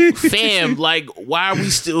 Fam, like, why are we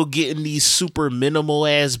still getting these super minimal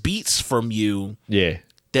ass beats from you? Yeah.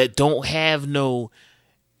 That don't have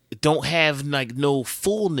like no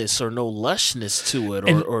fullness or no lushness to it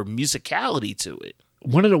or musicality to it.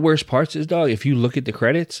 One of the worst parts is, dog, if you look at the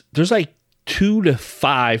credits, there's like 2 to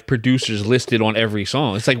 5 producers listed on every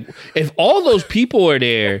song. It's like, if all those people are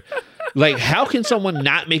there, Like, how can someone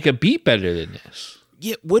not make a beat better than this?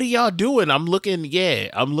 Yeah, what are y'all doing? I'm looking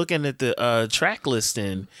at the track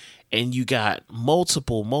listing, and you got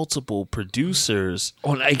multiple producers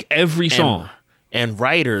On like every song. and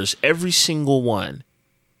writers, every single one.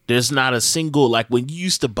 There's not a single, like when you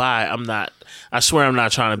used to buy, I swear I'm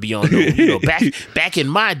not trying to be on back in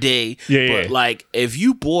my day, Yeah. but like if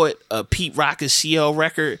you bought a Pete Rock and CL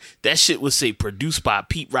record, that shit would say produced by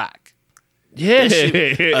Pete Rock. Yeah. That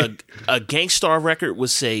shit, a Gangstar record would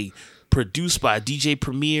say produced by DJ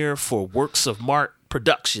Premier for Works of Mart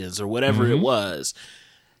Productions or whatever it was.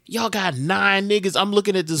 Y'all got 9 niggas. I'm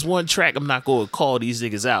looking at this one track. I'm not going to call these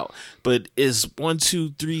niggas out, but it's 1,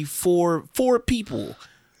 2, 3, 4 people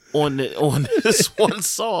on this one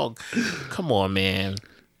song. Come on, man.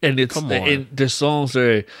 And Come on. and the songs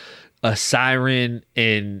are a siren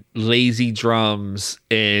and lazy drums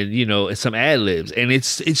and and some ad libs, and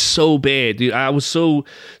it's so bad, dude. I was so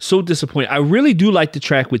disappointed. I really do like the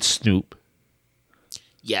track with Snoop.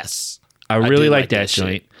 Yes, I really did like that shit.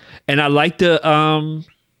 joint, and I like the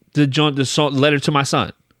song "Letter to My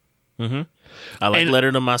Son." I like And-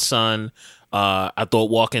 Letter to My Son. I thought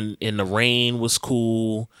Walking in the Rain was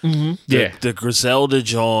cool. Yeah. The Griselda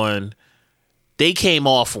John, they came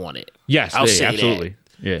off on it. Yes, I'll yeah, say absolutely. that.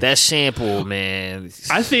 Yeah, That sample, man.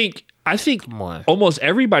 I think Come on. almost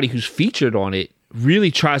everybody who's featured on it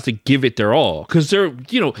really tries to give it their all because they're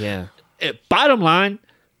Yeah. Bottom line,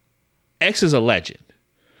 X is a legend.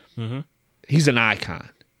 Mm-hmm. He's an icon.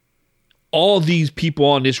 All these people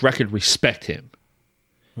on this record respect him.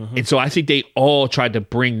 Mm-hmm. And so I think they all tried to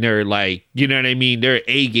bring their their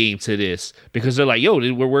A game to this because they're like, yo,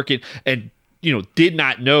 we're working and did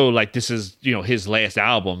not know like this is, his last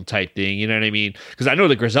album type thing. You know what I mean? Because I know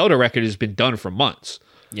the Griselda record has been done for months.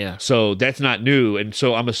 Yeah. So that's not new. And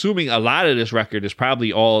so I'm assuming a lot of this record is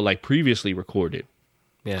probably all like previously recorded.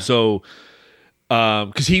 Yeah. So,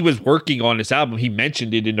 because he was working on this album, he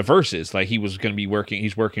mentioned it in the verses, like he's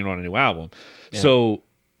working on a new album. Yeah. So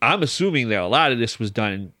I'm assuming that a lot of this was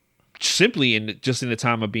done simply in the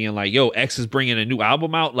time of being like, yo, X is bringing a new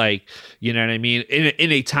album out. Like, you know what I mean?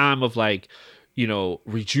 In a time of like,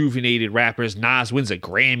 rejuvenated rappers, Nas wins a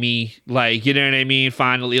Grammy, like, you know what I mean?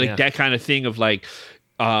 Finally, like that kind of thing of like,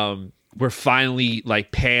 we're finally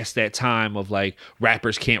like past that time of like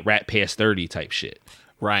rappers can't rap past 30 type shit.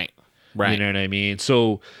 Right. You know what I mean?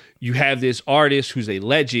 So you have this artist who's a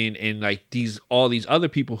legend and like all these other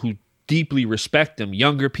people who deeply respect him,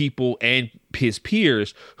 younger people and his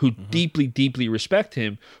peers who deeply, deeply respect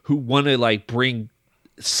him, who want to like bring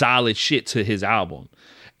solid shit to his album.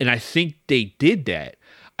 And I think they did that.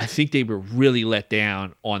 I think they were really let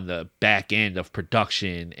down on the back end of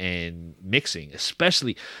production and mixing,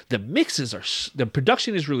 especially the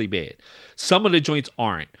production is really bad. Some of the joints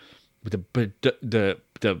aren't, but the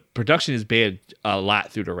production is bad a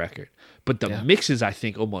lot through the record. But the mixes, I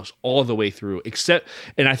think, almost all the way through,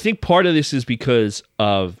 and I think part of this is because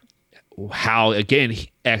of how, again,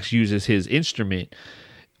 X uses his instrument.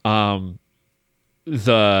 The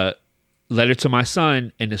Letter to My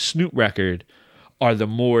Son and the Snoop record are the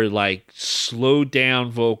more like slowed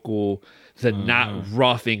down vocal, the not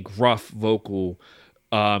rough and gruff vocal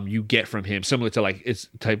you get from him, similar to like it's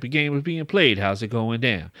the type of game was being played. How's it going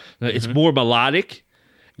down? It's more melodic,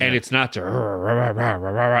 and it's not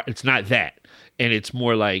it's not that, and it's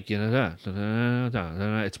more like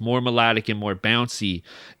it's more melodic and more bouncy,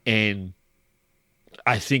 and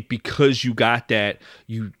I think because you got that,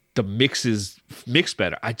 the mixes mix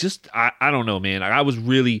better. I don't know, man. I was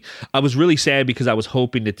really sad because I was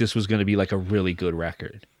hoping that this was going to be like a really good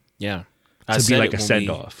record. Yeah. To be like a send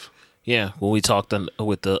off. Yeah. When we talked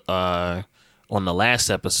with the on the last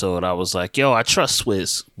episode, I was like, yo, I trust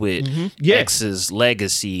Swizz with X's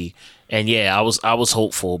legacy. And yeah, I was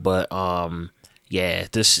hopeful, but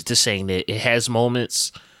this ain't it. It has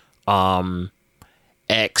moments.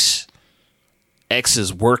 X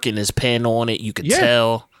is working his pen on it. You could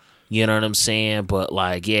tell. You know what I'm saying? But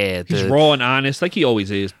like, he's raw and honest, like he always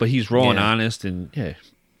is. But he's raw and honest, and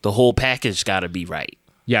the whole package got to be right.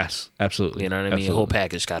 Yes, absolutely. You know what I mean? The whole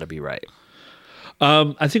package got to be right.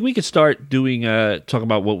 I think we could start doing talk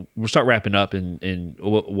about what we'll start wrapping up and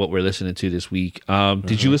what we're listening to this week.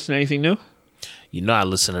 Did you listen to anything new? You know, I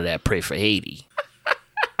listen to that Pray for Haiti.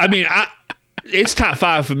 I mean, it's top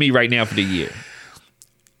 5 for me right now for the year.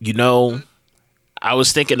 You know, I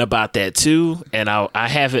was thinking about that too, and I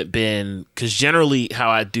haven't been, because generally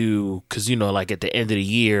how I do, because like at the end of the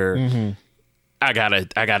year, I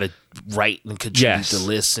gotta write and contribute the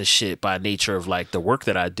lists and shit by nature of like the work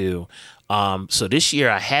that I do. So this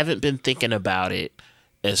year I haven't been thinking about it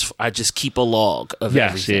as I just keep a log of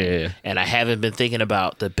Yes, everything. yeah. And I haven't been thinking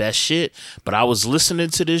about the best shit, but I was listening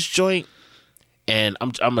to this joint, and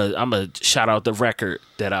I'm a shout out the record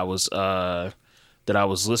that I was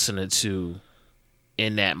listening to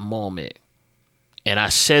in that moment. And I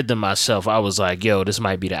said to myself, I was like, yo, this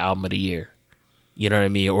might be the album of the year. You know what I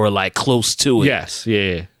mean? Or like close to it. Yes,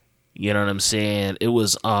 yeah. You know what I'm saying? It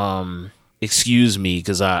was excuse me,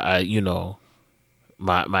 because I you know,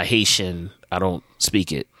 my Haitian, I don't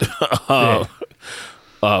speak it.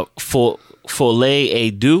 Folie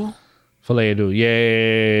et Deux. Filet do,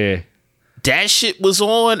 yeah. That shit was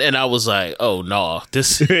on, and I was like, "Oh no,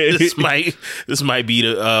 this might be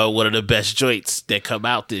the one of the best joints that come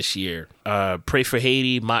out this year." Pray for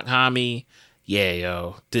Haiti, Makhami, yeah,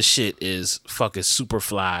 yo, this shit is fucking super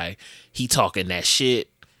fly. He talking that shit.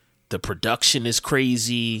 The production is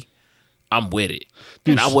crazy. I'm with it,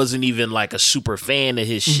 and I wasn't even like a super fan of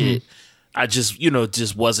his shit. I just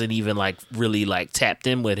wasn't even like really like tapped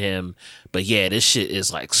in with him. But yeah, this shit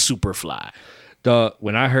is like super fly.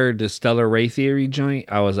 When I heard the Stellar Ray Theory joint,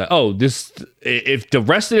 I was like, "Oh, this! If the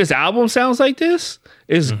rest of this album sounds like this,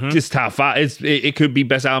 it's top 5. It could be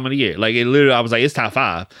best album of the year. Like it literally, I was like, it's top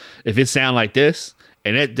 5 if it sound like this,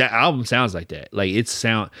 and that album sounds like that. Like it's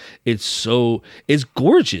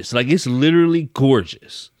gorgeous. Like it's literally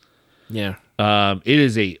gorgeous. Yeah. It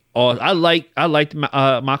is I liked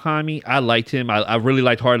Makhami. I liked him. I really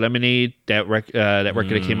liked Hard Lemonade, that record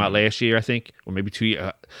that came out last year, I think, or maybe 2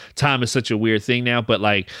 years. Time is such a weird thing now, but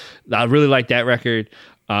like I really liked that record.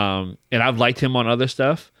 And I've liked him on other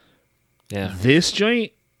stuff. Yeah. This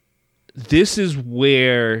joint, this is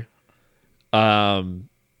where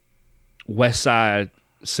West Side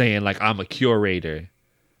saying like I'm a curator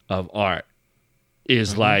of art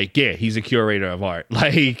is like, yeah, he's a curator of art.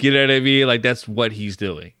 Like, you know what I mean? Like that's what he's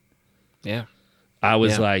doing. Yeah. I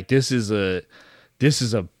was like, this is a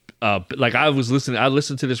like I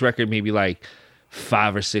listened to this record maybe like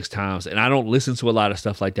 5 or 6 times, and I don't listen to a lot of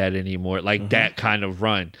stuff like that anymore. Like that kind of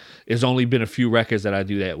run. There's only been a few records that I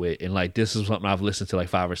do that with, and like this is something I've listened to like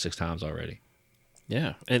 5 or 6 times already.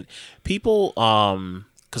 Yeah. And people,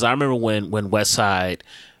 because I remember when West Side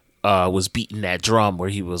was beating that drum where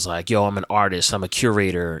he was like, yo, I'm an artist, I'm a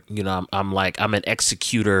curator, you know, I'm an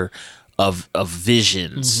executor of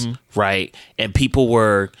visions, right? And people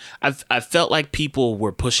were, I felt like people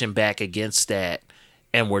were pushing back against that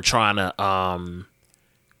and were trying to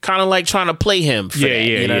kind of like trying to play him for that.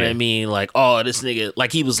 You know what I mean? Like, oh, this nigga,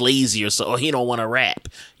 like he was lazy or so, or he don't want to rap.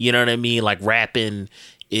 You know what I mean? Like rapping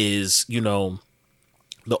is, you know,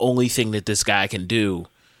 the only thing that this guy can do.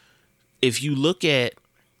 If you look at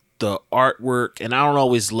the artwork, and I don't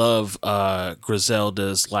always love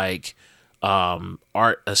Griselda's like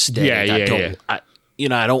art aesthetic. I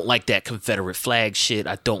don't like that Confederate flag shit.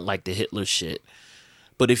 I don't like the Hitler shit.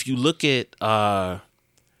 But if you look at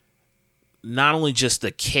not only just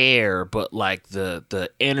the care, but like the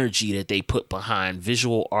energy that they put behind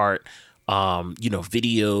visual art,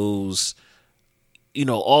 videos,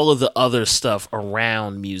 all of the other stuff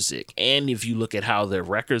around music, and if you look at how their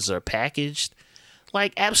records are packaged,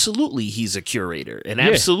 like absolutely he's a curator, and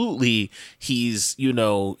absolutely he's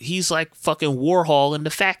like fucking Warhol in the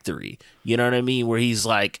Factory. You know what I mean? Where he's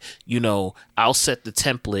like, I'll set the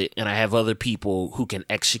template and I have other people who can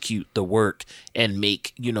execute the work and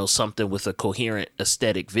make, something with a coherent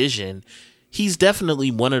aesthetic vision. He's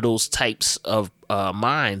definitely one of those types of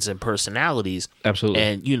minds and personalities. Absolutely.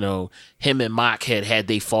 And, him and Mock had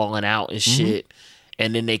they fallen out and shit.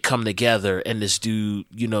 And then they come together and this dude,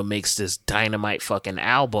 makes this dynamite fucking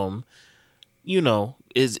album.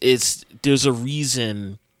 There's a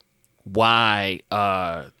reason why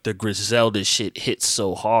the Griselda shit hits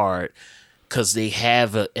so hard, because they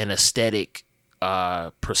have an aesthetic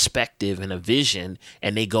perspective and a vision,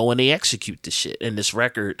 and they go and they execute the shit. And this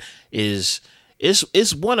record is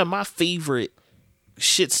one of my favorite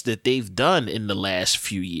shits that they've done in the last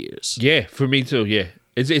few years. Yeah, for me too. Yeah.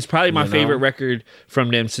 It's probably my favorite record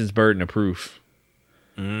from them since Burden of Proof.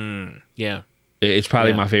 Yeah. It's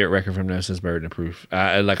probably my favorite record from them since Burden of Proof.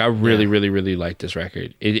 I really, really, really like this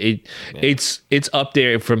record. It's up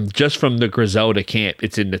there from the Griselda camp.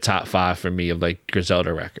 It's in the top 5 for me of like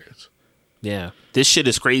Griselda records. Yeah. This shit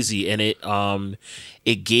is crazy, and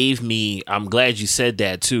it gave me, I'm glad you said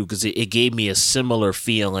that too, because it gave me a similar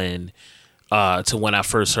feeling to when I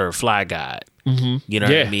first heard Fly God. You know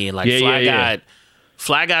what I mean? Like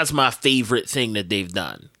Fly God's my favorite thing that they've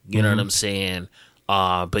done. You know what I'm saying?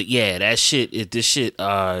 But yeah, that shit, it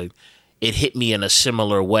hit me in a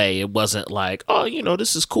similar way. It wasn't like, oh,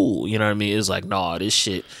 this is cool. You know what I mean? It's like, nah, this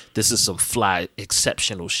is some fly,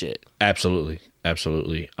 exceptional shit. Absolutely.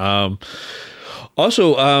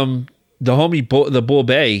 Also, the homie the Bull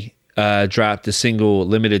Bay dropped the single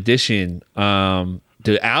limited edition.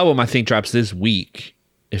 The album I think drops this week.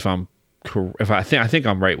 I think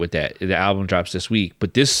I'm right with that. The album drops this week,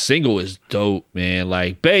 but this single is dope, man.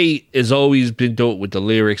 Like Bay has always been dope with the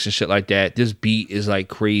lyrics and shit like that. This beat is like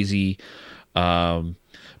crazy.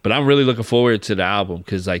 But I'm really looking forward to the album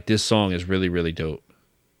because like this song is really, really dope.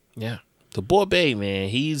 Yeah. The Boy Bay, man,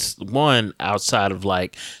 he's one outside of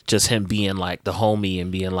like just him being like the homie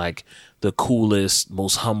and being like the coolest,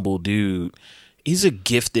 most humble dude. He's a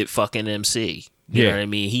gifted fucking MC. You know what I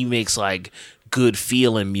mean? He makes like good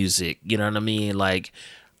feeling music. You know what I mean? Like,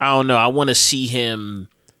 I don't know. I want to see him,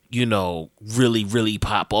 really, really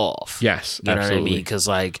pop off. Yes, you know absolutely. what I mean? Because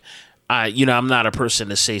like, I'm not a person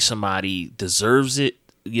to say somebody deserves it.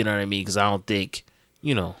 You know what I mean? Because I don't think,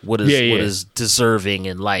 what is deserving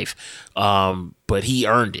in life. But he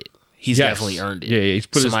earned it. He's definitely earned it. Yeah, he's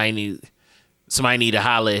put somebody need to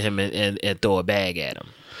holler at him and throw a bag at him.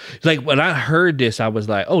 Like when I heard this, I was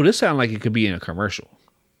like, "Oh, this sounds like it could be in a commercial."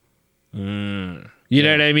 You know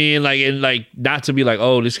what I mean? Like, and like not to be like,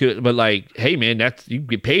 "Oh, this could," but like, "Hey, man, that's you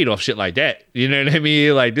get paid off shit like that." You know what I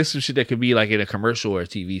mean? Like this is shit that could be like in a commercial or a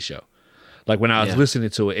TV show. Like when I was listening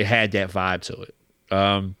to it, it had that vibe to it.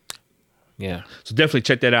 So definitely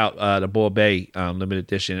check that out. The Boy Bay limited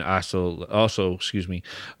edition. Also, excuse me,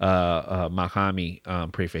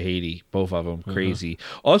 Makami, Pray for Haiti. Both of them crazy.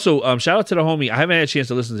 Also, shout out to the homie. I haven't had a chance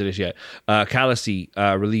to listen to this yet. Calicy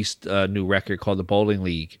released a new record called The Bowling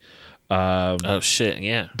League. Oh shit,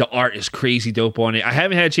 yeah. The art is crazy dope on it. I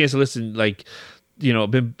haven't had a chance to listen. Like,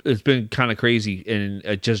 it's been kind of crazy, and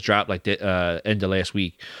it just dropped like the end of last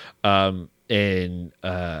week.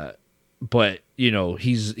 But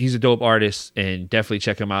he's a dope artist, and definitely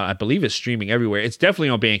check him out. I believe it's streaming everywhere. It's definitely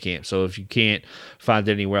on Bandcamp. So if you can't find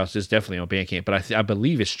it anywhere else, it's definitely on Bandcamp. But I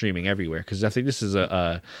believe it's streaming everywhere because I think this is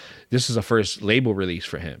a first label release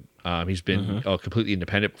for him. He's been completely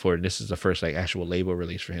independent before, and this is the first like actual label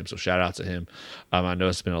release for him. So shout out to him. I know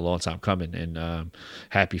it's been a long time coming, and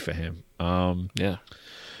happy for him. Other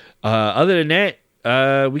than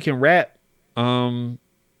that, we can wrap.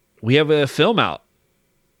 We have a film out.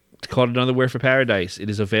 It's called Another Word for Paradise. It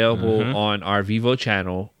is available on our Vivo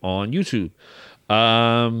channel on YouTube.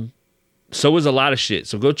 So is a lot of shit.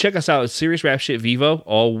 So go check us out. It's Serious Rap Shit Vivo,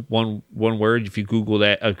 all one word. If you Google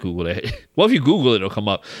that. Well, if you Google it, it'll come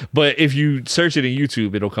up. But if you search it in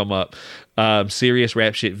YouTube, it'll come up. Serious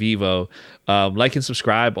Rap Shit Vivo. Like and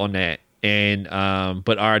subscribe on that. And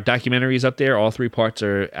but our documentary is up there. All 3 parts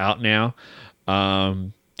are out now.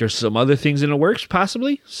 There's some other things in the works,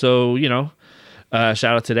 possibly. So shout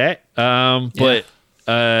out to that. But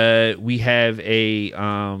we have a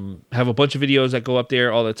bunch of videos that go up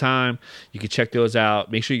there all the time. You can check those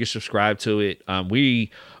out. Make sure you subscribe to it. We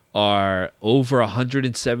are over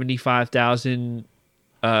 175,000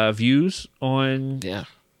 views on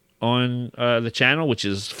the channel, which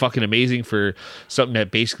is fucking amazing for something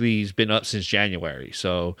that basically has been up since January.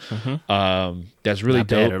 So that's really not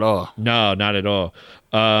dope. bad at all. No, not at all.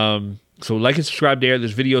 So like and subscribe there.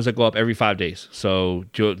 There's videos that go up every 5 days. So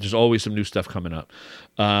there's always some new stuff coming up.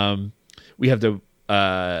 We have the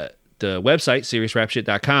website,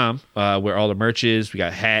 seriousrapshit.com, where all the merch is. We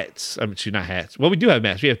got hats. Not hats. Well, we do have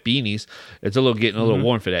hats. We have beanies. It's getting a little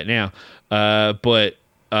warm for that now. But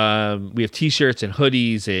we have t-shirts and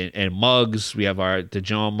hoodies and mugs. We have the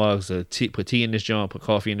John mugs. Put tea in this John. Put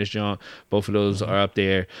coffee in this John. Both of those are up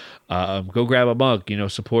there. Go grab a mug.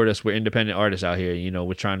 Support us. We're independent artists out here.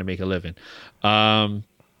 We're trying to make a living.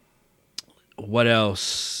 What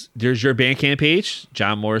else? There's your Bandcamp page,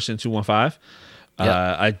 John Morrison 215.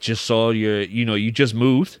 I just saw you just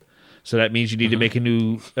moved, so that means you need to make a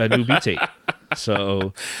new beat tape.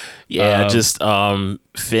 So I just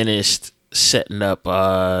finished setting up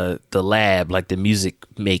the lab, like the music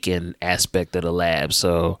making aspect of the lab.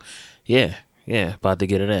 So about to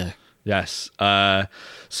get it in. Yes.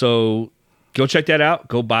 So go check that out.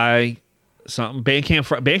 Go buy something.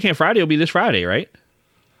 Bandcamp Friday will be this Friday, right?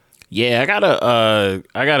 Yeah, I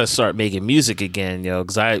gotta start making music again,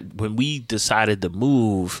 because when we decided to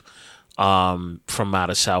move from out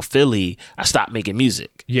of South Philly, I stopped making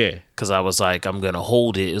music. Yeah, because I was like, I'm gonna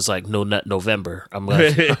hold it. It's like No Nut November. I'm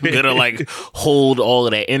gonna like hold all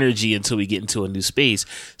of that energy until we get into a new space.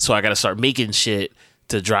 So I gotta start making shit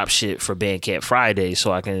to drop shit for Bandcamp Friday,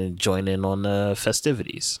 so I can join in on the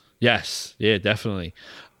festivities. Yes, yeah, definitely.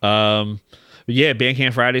 But yeah,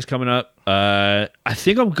 Bandcamp Friday's coming up. I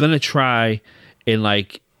think I'm gonna try and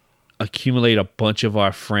like accumulate a bunch of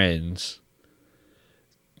our friends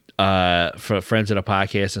for friends of the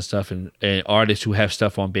podcast and stuff, and artists who have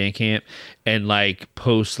stuff on Bandcamp, and like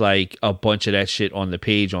post like a bunch of that shit on the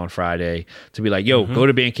page on Friday to be like, yo, go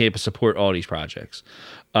to Bandcamp and support all these projects.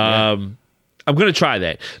 I'm gonna try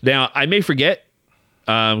that. Now I may forget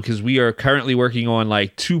because we are currently working on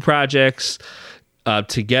like 2 projects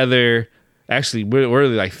together. Actually, we're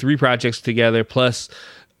really like 3 projects together, plus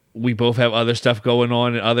we both have other stuff going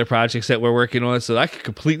on and other projects that we're working on. So I could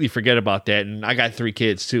completely forget about that. And I got 3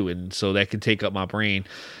 kids too. And so that could take up my brain.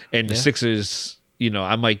 And the Sixers,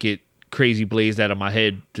 I might get crazy blazed out of my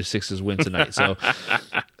head. The Sixers win tonight. So,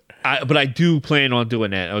 but I do plan on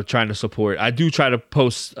doing that. I'm trying to support. I do try to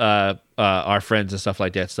post our friends and stuff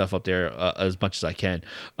like that stuff up there as much as I can.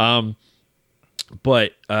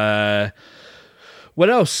 But what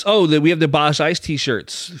else? Oh, we have the Bosh Ice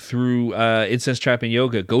t-shirts through Incense Trap and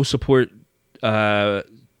Yoga. Go support that.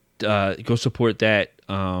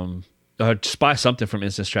 Just buy something from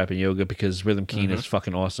Incense Trap and Yoga because Rhythm Keen is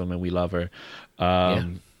fucking awesome and we love her.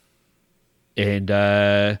 And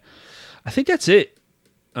I think that's it.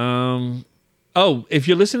 If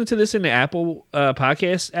you're listening to this in the Apple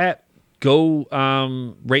podcast app, go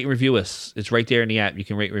rate and review us. It's right there in the app. You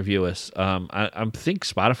can rate and review us. I think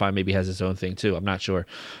Spotify maybe has its own thing too. I'm not sure.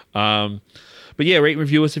 But yeah, rate and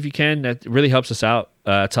review us if you can. That really helps us out.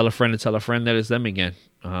 Tell a friend that it's them again.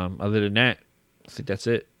 Other than that, I think that's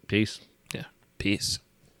it. Peace. Yeah. Peace.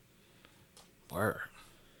 Word.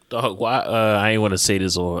 Dog, why I ain't want to say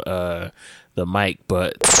this on the mic,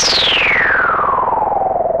 but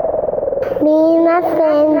Me and my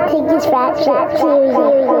friend take this rap shit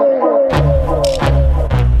seriously.